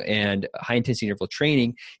 Weightlifting and high intensity interval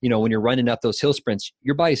training, when you're running up those hill sprints,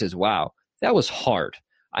 your body says, wow, that was hard.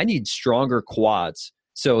 I need stronger quads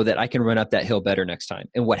so that I can run up that hill better next time.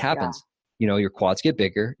 And what happens? Your quads get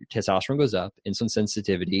bigger, your testosterone goes up, insulin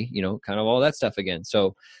sensitivity, kind of all that stuff again.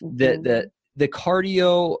 So the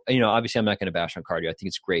cardio, obviously I'm not going to bash on cardio. I think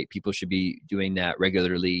it's great. People should be doing that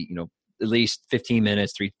regularly, at least 15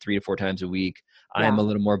 minutes, three to four times a week. Yeah. I'm a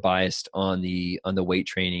little more biased on the weight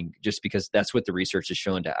training, just because that's what the research has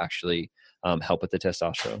shown to actually help with the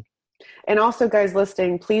testosterone. And also, guys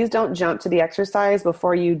listening, please don't jump to the exercise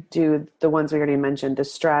before you do the ones we already mentioned, the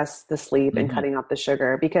stress, the sleep, and cutting out the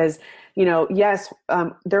sugar. Because, yes,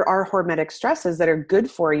 there are hormetic stresses that are good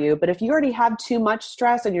for you. But if you already have too much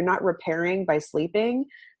stress and you're not repairing by sleeping,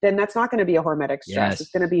 then that's not going to be a hormetic stress. Yes. It's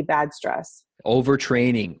going to be bad stress.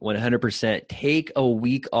 Overtraining, 100%. Take a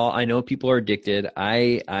week off. I know people are addicted.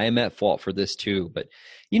 I am at fault for this too, but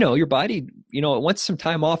your body, it wants some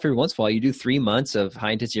time off every once in a while. You do 3 months of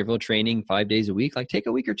high intensity interval training 5 days a week, like take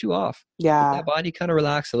a week or two off. Yeah. Let that body kind of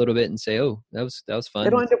relax a little bit and say, oh, that was fun.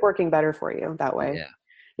 It'll end up working better for you that way. Yeah.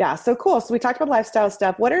 Yeah. So cool. So we talked about lifestyle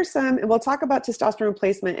stuff. What are some, and we'll talk about testosterone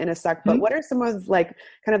replacement in a sec, but what are some of kind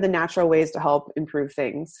of the natural ways to help improve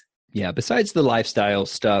things? Yeah, besides the lifestyle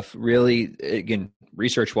stuff, really, again,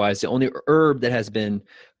 research-wise, the only herb that has been,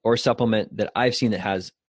 or supplement that I've seen that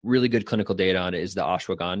has really good clinical data on it is the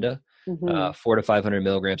ashwagandha, 400 to 500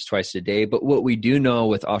 milligrams twice a day. But what we do know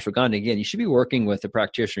with ashwagandha, again, you should be working with a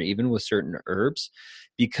practitioner, even with certain herbs,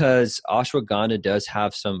 because ashwagandha does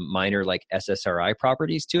have some minor SSRI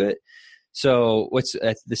properties to it. So what's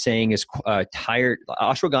the saying is tired.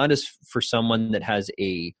 Ashwagandha is for someone that has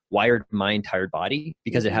a wired mind, tired body,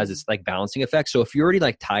 because it has this balancing effect. So if you're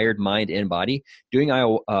already tired mind and body, doing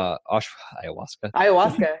ayahuasca.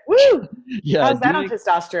 Ayahuasca. Woo! Yeah. How's that on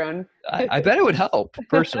testosterone? I bet it would help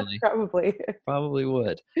personally. Probably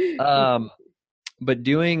would. But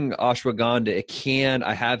doing ashwagandha,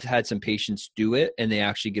 I have had some patients do it and they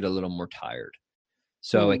actually get a little more tired.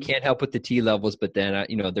 So it can't help with the T levels, but then,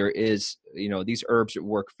 there is, these herbs that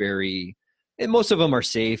work and most of them are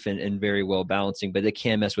safe and very well balancing, but they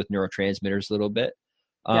can mess with neurotransmitters a little bit.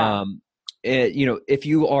 Yeah. If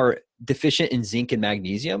you are deficient in zinc and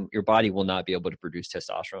magnesium, your body will not be able to produce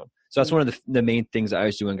testosterone. So that's one of the main things I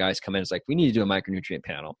always do when guys come in. It's we need to do a micronutrient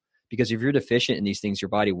panel, because if you're deficient in these things, your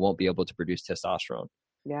body won't be able to produce testosterone.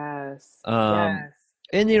 Yes. Yes.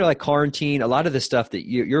 And, carnitine, a lot of the stuff that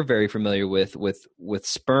you're very familiar with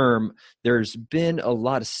sperm, there's been a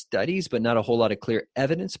lot of studies, but not a whole lot of clear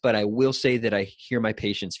evidence. But I will say that I hear my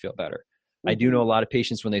patients feel better. I do know a lot of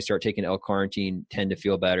patients when they start taking L-carnitine tend to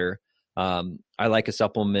feel better. I like a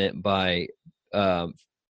supplement by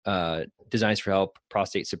Designs for Health,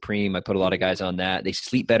 Prostate Supreme. I put a lot of guys on that. They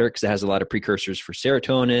sleep better because it has a lot of precursors for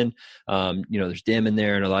serotonin. There's DIM in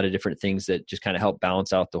there and a lot of different things that just kind of help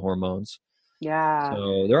balance out the hormones. Yeah.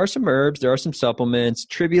 So there are some herbs, there are some supplements.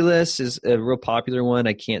 Tribulus is a real popular one.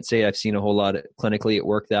 I can't say I've seen a whole lot clinically it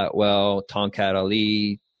worked that well. Tongkat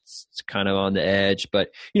Ali, it's kind of on the edge, but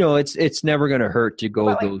it's never going to hurt to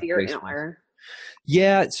go those deer antler?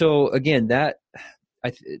 Yeah. So again, that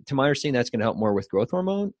to my understanding, that's going to help more with growth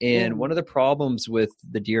hormone. And one of the problems with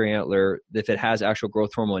the deer antler, if it has actual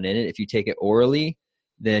growth hormone in it, if you take it orally,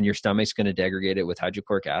 then your stomach's going to degrade it with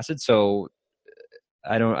hydrochloric acid. So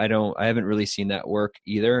I haven't really seen that work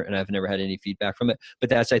either. And I've never had any feedback from it, but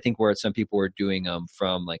that's, I think, where some people are doing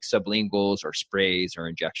from sublinguals or sprays or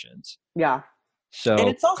injections. Yeah. So and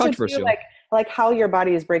it's also controversial. Like how your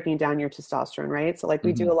body is breaking down your testosterone, right? So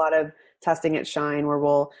we do a lot of testing at Shine where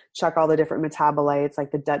we'll check all the different metabolites,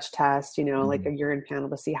 like the Dutch test, like a urine panel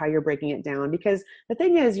to see how you're breaking it down. Because the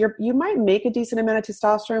thing is, you might make a decent amount of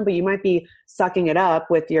testosterone, but you might be sucking it up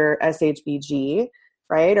with your SHBG,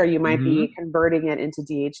 right? Or you might be converting it into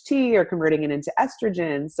DHT or converting it into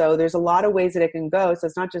estrogen. So there's a lot of ways that it can go. So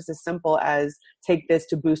it's not just as simple as take this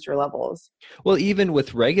to boost your levels. Well, even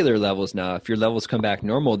with regular levels now, if your levels come back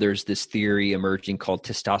normal, there's this theory emerging called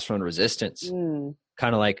testosterone resistance.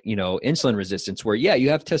 Kind of like, insulin resistance, where, you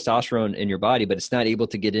have testosterone in your body, but it's not able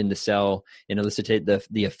to get in the cell and elicit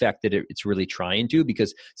the effect that it's really trying to,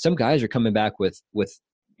 because some guys are coming back with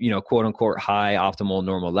quote unquote high optimal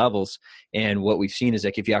normal levels. And what we've seen is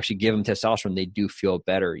if you actually give them testosterone, they do feel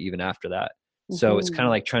better even after that. So it's kind of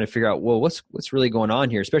like trying to figure out, well, what's really going on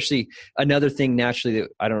here? Especially another thing naturally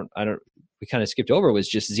that we kind of skipped over was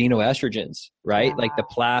just xenoestrogens, right? Yeah. Like the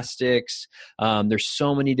plastics. There's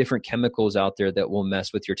so many different chemicals out there that will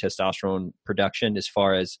mess with your testosterone production, as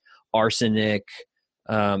far as arsenic,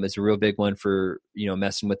 is a real big one for,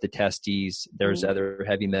 messing with the testes. There's other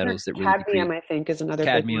heavy metals that really cadmium, I think, is another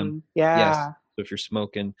big one. Yeah. Yes. So if you're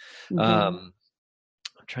smoking, I'm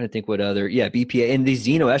trying to think what other, BPA and these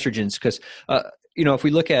xenoestrogens, because, if we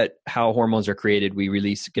look at how hormones are created, we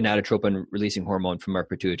release gonadotropin releasing hormone from our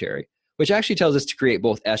pituitary, which actually tells us to create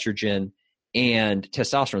both estrogen and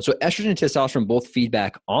testosterone. So estrogen and testosterone both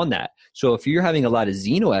feedback on that. So if you're having a lot of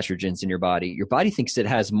xenoestrogens in your body thinks it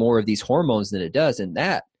has more of these hormones than it does. And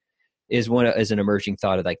that is an emerging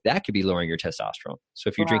thought of like that could be lowering your testosterone. So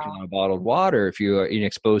if you're drinking a lot of bottled water, if you are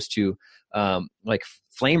exposed to like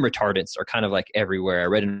flame retardants are kind of like everywhere. I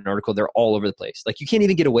read an article, they're all over the place. Like you can't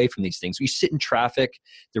even get away from these things. You sit in traffic,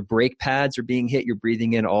 their brake pads are being hit. You're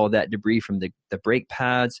breathing in all that debris from the brake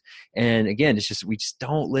pads. And again, it's just, we just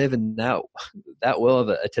don't live in that well of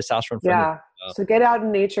a testosterone. Yeah. So get out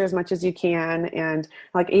in nature as much as you can. And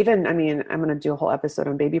like, even, I mean, I'm going to do a whole episode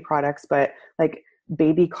on baby products, but like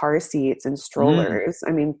baby car seats and strollers,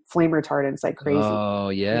 I mean, flame retardants like crazy. Oh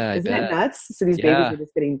yeah. Isn't it nuts? So these babies are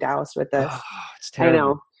just getting doused with this. Oh, it's terrible. I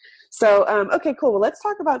know. So, okay, cool. Well, let's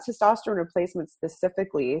talk about testosterone replacement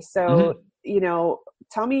specifically. So, you know,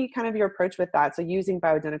 tell me kind of your approach with that. So using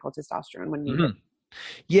bioidentical testosterone when needed.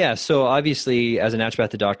 Yeah. So obviously as a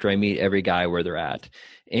naturopathic doctor, I meet every guy where they're at.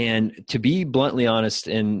 And to be bluntly honest,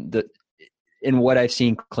 in what I've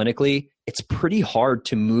seen clinically, it's pretty hard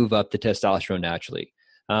to move up the testosterone naturally.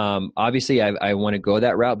 Obviously I want to go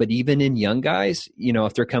that route, but even in young guys, you know,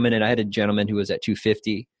 if they're coming in, I had a gentleman who was at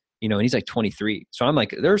 250, you know, and he's like 23. So I'm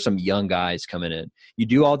like, there are some young guys coming in. You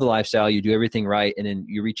do all the lifestyle, you do everything right. And then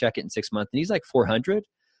you recheck it in 6 months and he's like 400,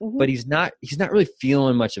 but he's not really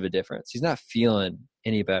feeling much of a difference. He's not feeling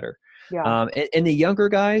any better. Yeah. And the younger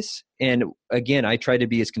guys, and again, I try to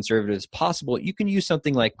be as conservative as possible. You can use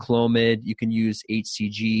something like Clomid, you can use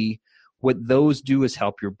HCG. What those do is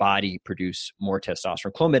help your body produce more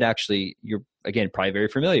testosterone. Clomid actually, you're again probably very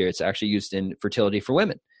familiar. It's actually used in fertility for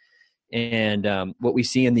women. And what we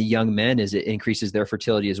see in the young men is it increases their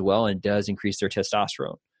fertility as well and does increase their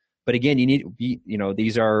testosterone. But again, you need to be, you know,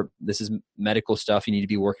 this is medical stuff. You need to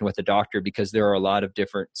be working with a doctor because there are a lot of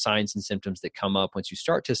different signs and symptoms that come up once you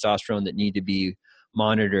start testosterone that need to be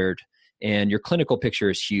monitored. And your clinical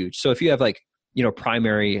picture is huge. So if you have like, you know,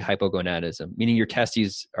 primary hypogonadism, meaning your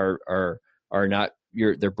testes are not,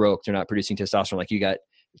 they're broke, they're not producing testosterone, like you got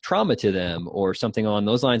trauma to them or something along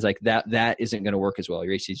those lines, like that isn't going to work as well,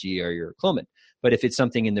 your HCG or your Clomid. But if it's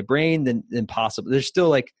something in the brain, then possible. There's still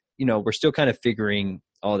like, you know, we're still kind of figuring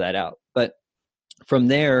all that out. But from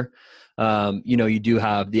there, you know, you do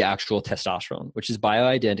have the actual testosterone, which is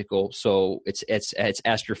bioidentical. So it's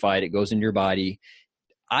esterified. It goes into your body.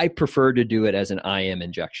 I prefer to do it as an IM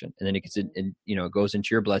injection, and then it gets in, you know, it goes into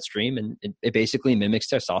your bloodstream, and it basically mimics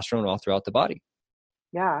testosterone all throughout the body.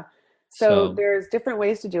 Yeah. So there's different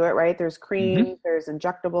ways to do it, right? There's cream, there's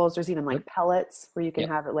injectables, there's even like pellets where you can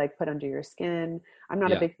have it like put under your skin. I'm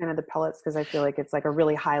not a big fan of the pellets because I feel like it's like a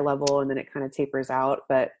really high level and then it kind of tapers out.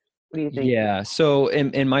 But what do you think? Yeah. So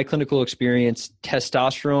in my clinical experience,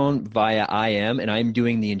 testosterone via IM, and I'm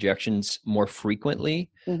doing the injections more frequently.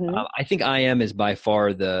 I think IM is by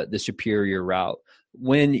far the superior route.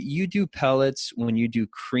 When you do pellets, when you do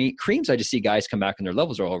creams, I just see guys come back and their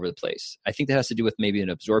levels are all over the place. I think that has to do with maybe an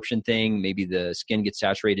absorption thing. Maybe the skin gets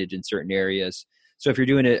saturated in certain areas. So if you're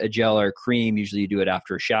doing a gel or a cream, usually you do it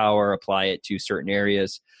after a shower, apply it to certain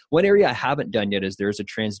areas. One area I haven't done yet is there's a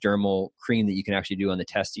transdermal cream that you can actually do on the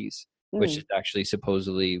testes, which is actually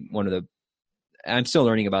supposedly one of the, I'm still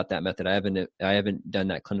learning about that method. I haven't done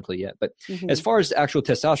that clinically yet. But as far as actual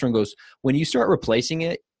testosterone goes, when you start replacing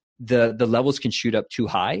it, the levels can shoot up too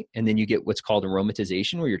high, and then you get what's called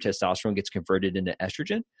aromatization, where your testosterone gets converted into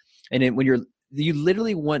estrogen. And then when you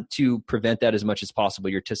literally want to prevent that as much as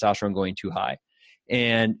possible, your testosterone going too high.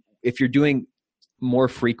 And if you're doing more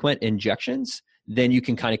frequent injections, then you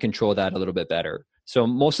can kind of control that a little bit better. So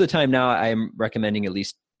most of the time now I'm recommending at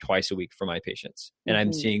least twice a week for my patients, and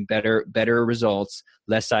I'm seeing better results,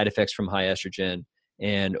 less side effects from high estrogen,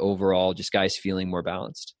 and overall just guys feeling more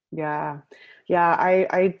balanced. Yeah. Yeah.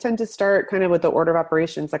 I tend to start kind of with the order of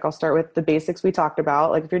operations. Like I'll start with the basics we talked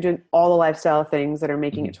about. Like if you're doing all the lifestyle things that are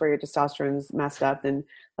making it to where your testosterone's messed up, then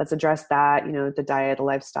let's address that, you know, the diet, the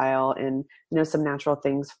lifestyle, and, you know, some natural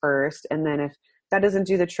things first. And then if that doesn't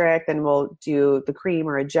do the trick, then we'll do the cream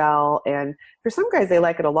or a gel. And for some guys, they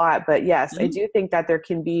like it a lot, but yes, I do think that there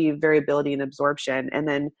can be variability in absorption. And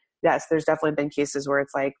then yes, there's definitely been cases where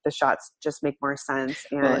it's like the shots just make more sense.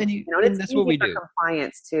 And, well, and you know, it's that's what we do.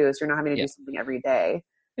 Compliance too. So you're not having to do something every day.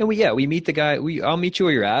 And we meet the guy. I'll meet you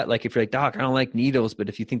where you're at. Like if you're like, doc, I don't like needles, but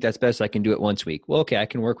if you think that's best, I can do it once a week. Well, okay, I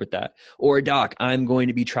can work with that. Or doc, I'm going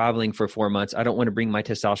to be traveling for 4 months. I don't want to bring my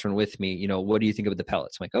testosterone with me. You know, what do you think of the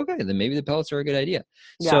pellets? I'm like, okay, then maybe the pellets are a good idea.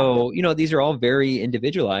 Yeah. So, you know, these are all very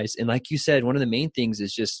individualized. And like you said, one of the main things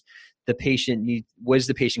is just the patient what is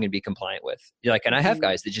the patient going to be compliant with? You're like, and I have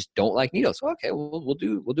guys that just don't like needles. So, okay, well,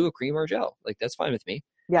 we'll do a cream or a gel. Like that's fine with me.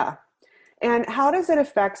 Yeah. And how does it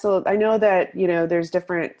affect? So I know that, you know, there's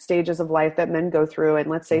different stages of life that men go through. And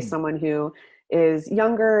let's say someone who is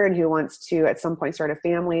younger and who wants to at some point start a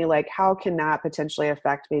family, like how can that potentially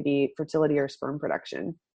affect maybe fertility or sperm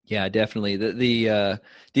production? Yeah, definitely. The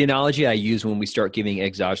analogy I use when we start giving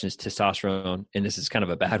exogenous testosterone, and this is kind of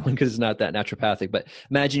a bad one because it's not that naturopathic, but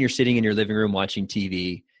imagine you're sitting in your living room watching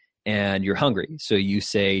TV and you're hungry. So you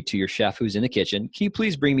say to your chef who's in the kitchen, "Can you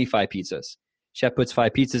please bring me 5 pizzas?" Chef puts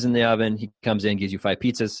 5 pizzas in the oven. He comes in, gives you 5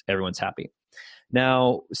 pizzas. Everyone's happy.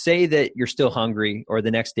 Now, say that you're still hungry, or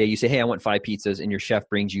the next day you say, "Hey, I want 5 pizzas," and your chef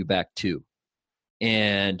brings you back 2.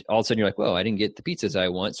 And all of a sudden you're like, "Well, I didn't get the pizzas I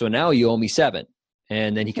want. So now you owe me 7.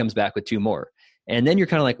 And then he comes back with 2 more. And then you're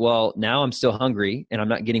kind of like, well, now I'm still hungry and I'm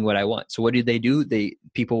not getting what I want. So what do?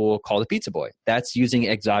 People will call the pizza boy. That's using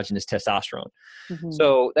exogenous testosterone. Mm-hmm.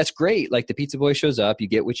 So that's great. Like the pizza boy shows up, you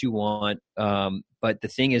get what you want. But the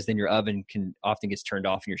thing is then your oven often gets turned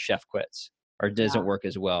off and your chef quits or doesn't work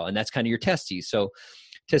as well. And that's kind of your testes. So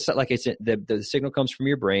like I said, the signal comes from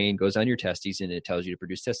your brain, goes on your testes, and it tells you to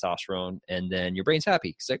produce testosterone. And then your brain's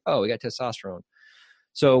happy. It's like, oh, we got testosterone.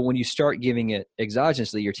 So when you start giving it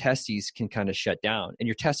exogenously, your testes can kind of shut down. And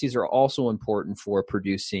your testes are also important for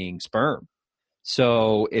producing sperm.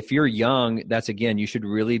 So if you're young, you should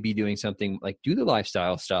really be doing something like do the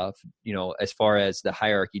lifestyle stuff, as far as the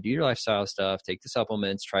hierarchy, do your lifestyle stuff, take the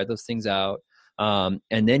supplements, try those things out. And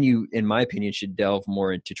then you, in my opinion, should delve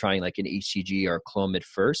more into trying like an HCG or Clomid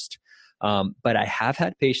first. But I have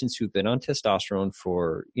had patients who've been on testosterone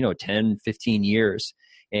for, 10, 15 years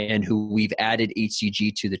and who we've added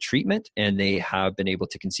HCG to the treatment and they have been able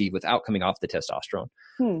to conceive without coming off the testosterone.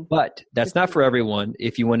 But that's not for everyone.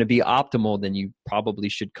 If you want to be optimal, then you probably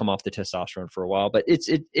should come off the testosterone for a while. But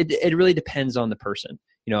it really depends on the person.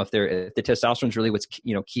 If the testosterone is really what's,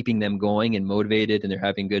 keeping them going and motivated and they're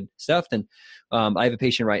having good stuff, then I have a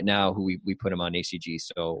patient right now who we put him on HCG.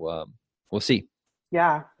 So we'll see.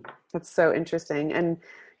 Yeah, that's so interesting. And,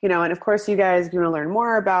 and of course you guys want to learn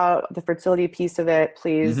more about the fertility piece of it.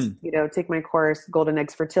 Please, take my course, Golden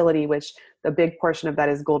Eggs Fertility, which the big portion of that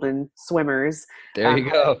is golden swimmers. There you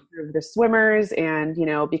go. The swimmers. And,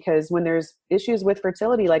 because when there's issues with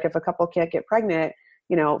fertility, like if a couple can't get pregnant,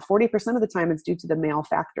 40% of the time it's due to the male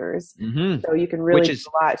factors. Mm-hmm. So you can really do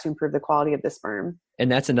a lot to improve the quality of the sperm.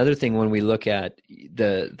 And that's another thing when we look at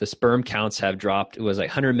the sperm counts have dropped. It was like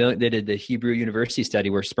 100 million. They did the Hebrew University study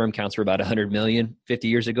where sperm counts were about 100 million 50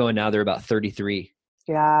 years ago. And now they're about 33.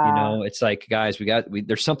 Yeah. It's like, guys,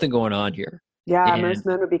 there's something going on here. Yeah. And most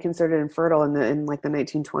men would be considered infertile in like the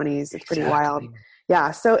 1920s. It's pretty wild.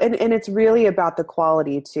 Yeah. So, and it's really about the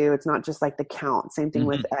quality too. It's not just like the count. Same thing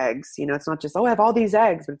with eggs. It's not just, I have all these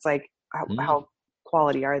eggs, but it's like, how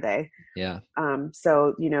quality are they? Yeah.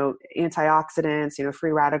 So, antioxidants,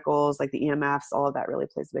 free radicals, like the EMFs, all of that really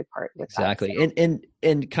plays a big part with exactly. that. So.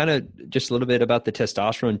 And kind of just a little bit about the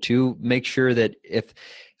testosterone too, make sure that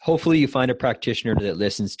hopefully you find a practitioner that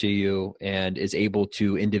listens to you and is able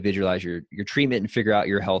to individualize your treatment and figure out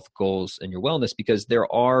your health goals and your wellness, because there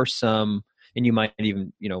are some, and you might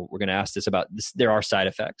even, we're going to ask this about this. There are side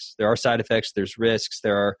effects. There's risks.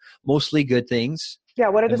 There are mostly good things. Yeah.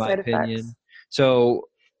 What are the side effects? So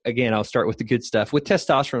again, I'll start with the good stuff. With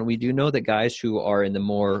testosterone, we do know that guys who are in the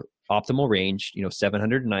more optimal range,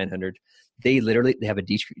 700 to 900, they have a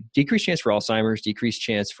decreased chance for Alzheimer's, decreased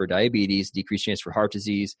chance for diabetes, decreased chance for heart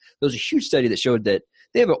disease. There was a huge study that showed that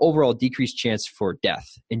they have an overall decreased chance for death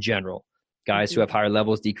in general. Guys who have higher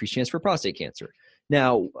levels, decreased chance for prostate cancer.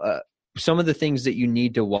 Now, some of the things that you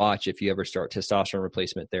need to watch if you ever start testosterone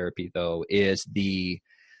replacement therapy, though, is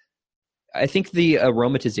I think the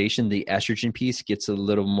aromatization, the estrogen piece gets a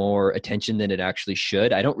little more attention than it actually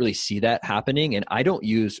should. I don't really see that happening, and I don't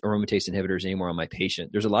use aromatase inhibitors anymore on my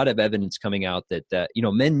patient. There's a lot of evidence coming out that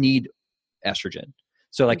men need estrogen.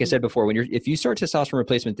 So like I said before, if you start testosterone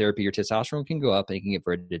replacement therapy, your testosterone can go up and it can get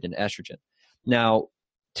converted into estrogen. Now,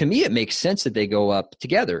 to me, it makes sense that they go up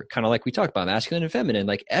together, kind of like we talked about, masculine and feminine.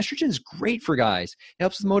 Like estrogen is great for guys. It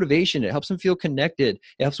helps with motivation. It helps them feel connected.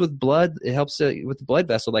 It helps with blood. It helps with the blood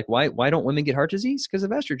vessel. Like why don't women get heart disease? Because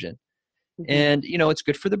of estrogen. And, it's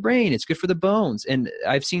good for the brain. It's good for the bones. And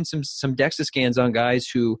I've seen some DEXA scans on guys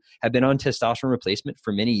who have been on testosterone replacement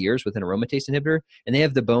for many years with an aromatase inhibitor. And they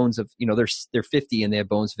have the bones of, they're 50 and they have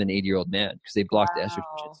bones of an 80-year-old man because they blocked the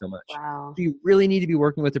estrogen so much. Wow. So you really need to be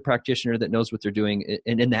working with a practitioner that knows what they're doing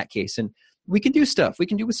in that case. And we can do stuff. We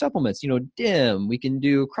can do with supplements, DIM, we can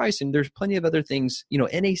do Chrysin. There's plenty of other things,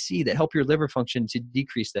 NAC that help your liver function to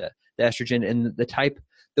decrease the estrogen, and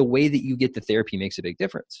the way that you get the therapy makes a big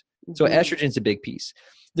difference. So estrogen is a big piece.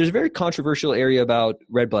 There's a very controversial area about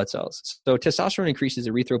red blood cells. So testosterone increases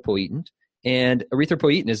erythropoietin, and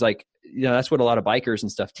erythropoietin is like, that's what a lot of bikers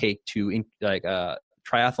and stuff take to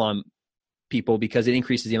triathlon people, because it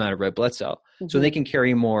increases the amount of red blood cell. So they can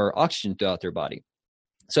carry more oxygen throughout their body.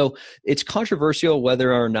 So it's controversial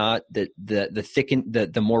whether or not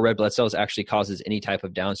the more red blood cells actually causes any type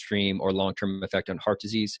of downstream or long-term effect on heart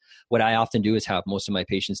disease. What I often do is have most of my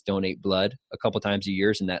patients donate blood a couple times a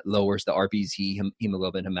year, and that lowers the RBC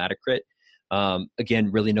hemoglobin hematocrit.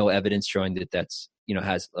 Again, really no evidence showing that that's,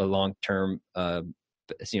 has a long-term,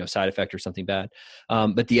 side effect or something bad.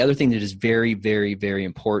 But the other thing that is very, very, very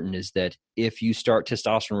important is that if you start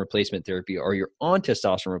testosterone replacement therapy or you're on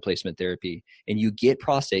testosterone replacement therapy and you get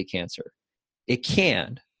prostate cancer,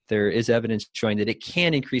 there is evidence showing that it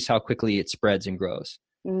can increase how quickly it spreads and grows.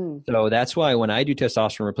 So that's why when I do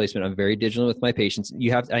testosterone replacement, I'm very diligent with my patients.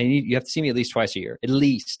 You have to see me at least twice a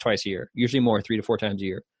year, usually more, 3 to 4 times a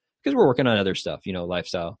year, because we're working on other stuff,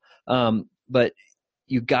 lifestyle. But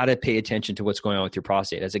you got to pay attention to what's going on with your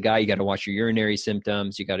prostate. As a guy, you got to watch your urinary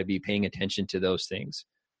symptoms. You got to be paying attention to those things.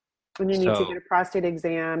 And you need to get a prostate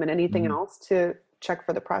exam and anything else to check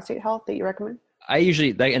for the prostate health that you recommend? I usually,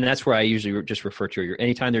 and that's where I usually just refer to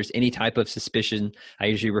anytime there's any type of suspicion, I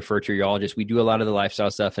usually refer to a urologist. We do a lot of the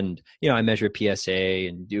lifestyle stuff, and, I measure PSA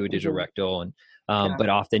and do a digital rectal, and, but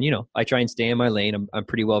often, I try and stay in my lane. I'm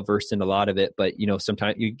pretty well versed in a lot of it, but,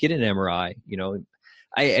 sometimes you get an MRI,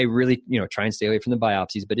 I really, try and stay away from the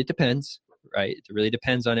biopsies, but it depends, right? It really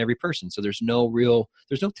depends on every person. So there's no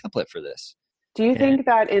template for this. Do you think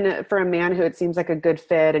that for a man who it seems like a good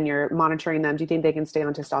fit and you're monitoring them, do you think they can stay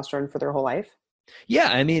on testosterone for their whole life? Yeah.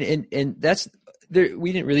 I mean, and that's there.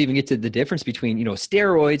 We didn't really even get to the difference between,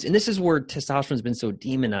 steroids. And this is where testosterone has been so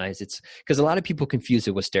demonized. It's because a lot of people confuse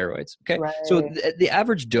it with steroids. Okay. Right. So the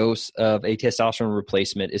average dose of a testosterone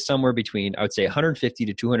replacement is somewhere between, I would say 150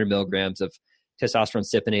 to 200 milligrams of testosterone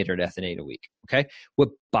cypionate or ethanate a week. Okay. What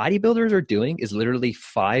bodybuilders are doing is literally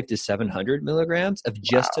 500 to 700 milligrams of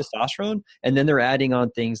just testosterone. And then they're adding on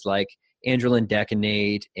things like androgen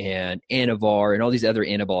decanate and Anavar and all these other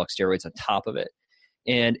anabolic steroids on top of it.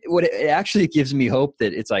 And what it actually gives me hope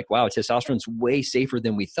that it's like, wow, testosterone's way safer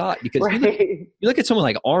than we thought, because you look at someone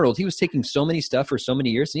like Arnold, he was taking so many stuff for so many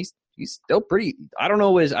years, and he's still pretty, I don't know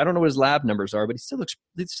what his lab numbers are, but he still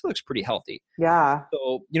looks pretty healthy. Yeah.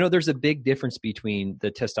 So, there's a big difference between the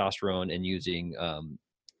testosterone and using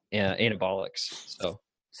anabolics. So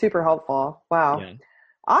super helpful. Wow. Yeah.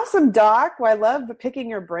 Awesome, Doc. Well, I love picking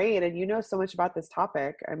your brain, and you know so much about this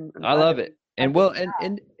topic. I love it. And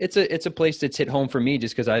and it's a place that's hit home for me,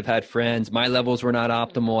 just because I've had friends, my levels were not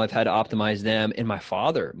optimal. I've had to optimize them. And my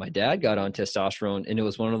dad got on testosterone, and it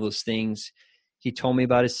was one of those things. He told me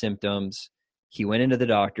about his symptoms. He went into the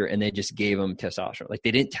doctor and they just gave him testosterone. Like,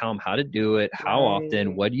 they didn't tell him how to do it, how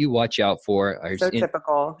often, what do you watch out for. So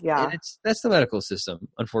typical. Yeah. That's the medical system,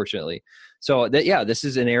 unfortunately. So this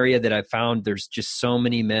is an area that I've found there's just so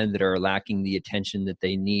many men that are lacking the attention that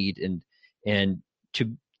they need, and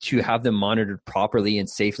to have them monitored properly and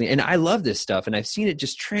safely. And I love this stuff. And I've seen it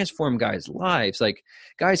just transform guys' lives. Like,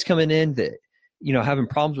 guys coming in that, having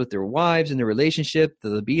problems with their wives and their relationship, the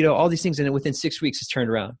libido, all these things. And then within 6 weeks, it's turned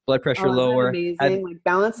around. Blood pressure lower. Amazing. Like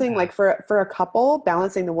balancing, like for a couple,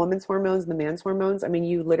 balancing the woman's hormones and the man's hormones. I mean,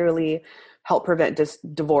 you literally help prevent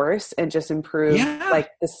divorce and just improve like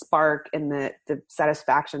the spark and the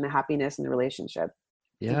satisfaction, the happy,ness in the relationship.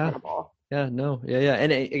 It's incredible. Yeah, no. Yeah.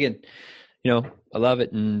 And again, I love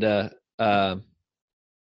it. And, I'm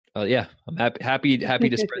happy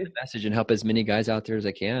to spread the message and help as many guys out there as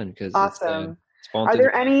I can. Because awesome. Are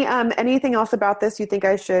there anything else about this you think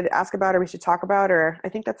I should ask about or we should talk about? Or I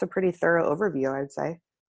think that's a pretty thorough overview, I'd say.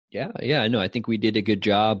 Yeah. No, I think we did a good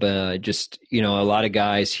job. Just, a lot of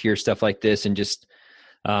guys hear stuff like this, and just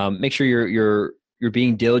make sure you're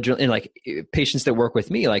being diligent. And like patients that work with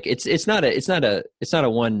me, like it's not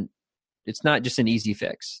just an easy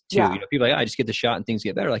fix too. People are like, I just get the shot and things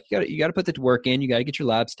get better. Like you got to put the work in, you got to get your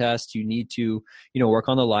labs tests. You need to, work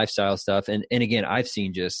on the lifestyle stuff. And again, I've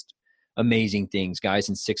seen just amazing things, guys,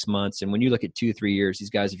 in 6 months. And when you look at 2-3 years, these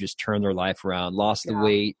guys have just turned their life around, lost the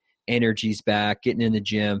weight, energy's back, getting in the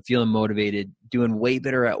gym, feeling motivated, doing way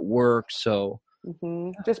better at work. So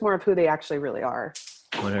just more of who they actually really are.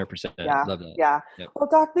 100%. Yeah. Love that. Yeah. Yep. Well,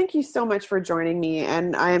 Doc, thank you so much for joining me.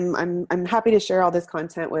 And I'm happy to share all this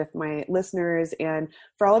content with my listeners. And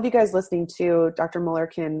for all of you guys listening too, Dr. Muller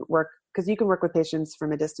can work, because you can work with patients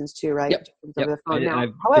from a distance too, right? Yep. Over the phone now.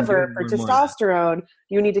 However, for testosterone,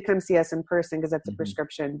 you need to come see us in person, because that's a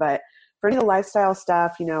prescription. But for any of the lifestyle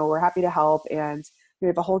stuff, we're happy to help. And we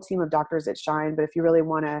have a whole team of doctors at Shine. But if you really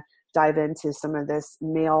want to dive into some of this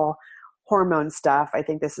male hormone stuff, I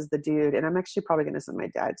think this is the dude. And I'm actually probably going to send my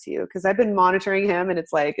dad to you, because I've been monitoring him, and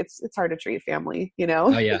it's like, it's hard to treat family,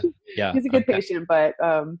 Oh yeah. Yeah. He's a good patient, but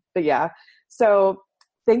yeah. So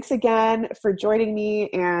thanks again for joining me,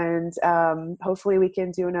 and hopefully we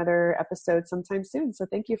can do another episode sometime soon. So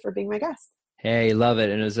thank you for being my guest. Hey, love it.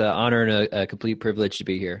 And it was an honor and a complete privilege to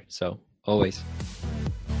be here. So always.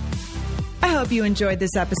 I hope you enjoyed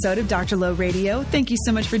this episode of Dr. Low Radio. Thank you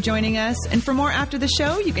so much for joining us. And for more after the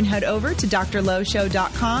show, you can head over to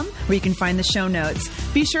drlowshow.com where you can find the show notes.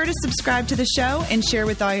 Be sure to subscribe to the show and share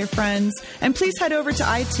with all your friends. And please head over to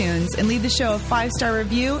iTunes and leave the show a 5-star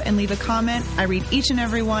review and leave a comment. I read each and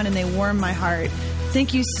every one and they warm my heart.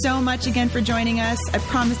 Thank you so much again for joining us. I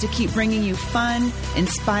promise to keep bringing you fun,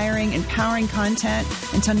 inspiring, empowering content.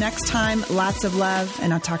 Until next time, lots of love,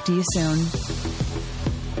 and I'll talk to you soon.